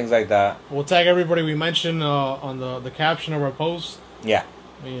lot of things like that. We'll tag everybody we mentioned on the caption of our post. Yeah.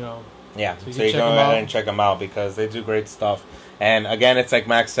 You know. Yeah, so you can go ahead and check them out because they do great stuff. And again, it's like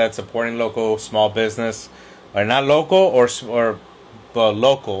Max said, supporting local small business. Or not local, but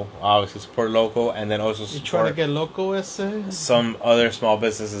local. Obviously, support local, and then also support... You trying to get local, S.A.? Some other small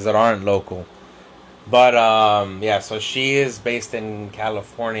businesses that aren't local. But, yeah, so she is based in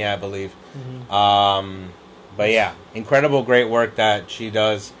California, I believe. Mm-hmm. But yeah, incredible, great work that she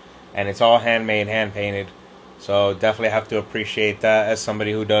does, and it's all handmade, hand-painted. So definitely have to appreciate that as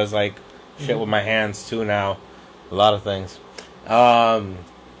somebody who does, like, shit with my hands, too, now. A lot of things.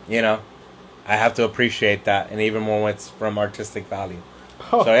 You know, I have to appreciate that, and even more when it's from artistic value.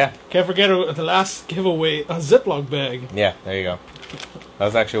 Oh, so, yeah. Can't forget the last giveaway, a Ziploc bag. Yeah, there you go. That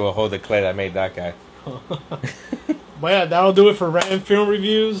was actually what Hold the Clay that made that guy. But yeah, that'll do it for random film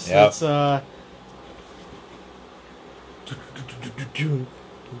reviews. Yep. Let's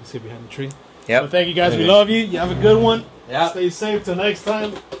sit behind the tree. Yep. Well, thank you guys. We love you. You have a good one. Yeah. Stay safe till next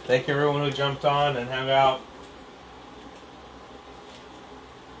time. Thank you everyone who jumped on and hung out.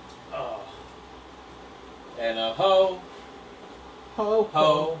 Oh. And a ho. Ho,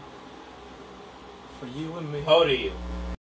 Ho. for you and me. Ho to you.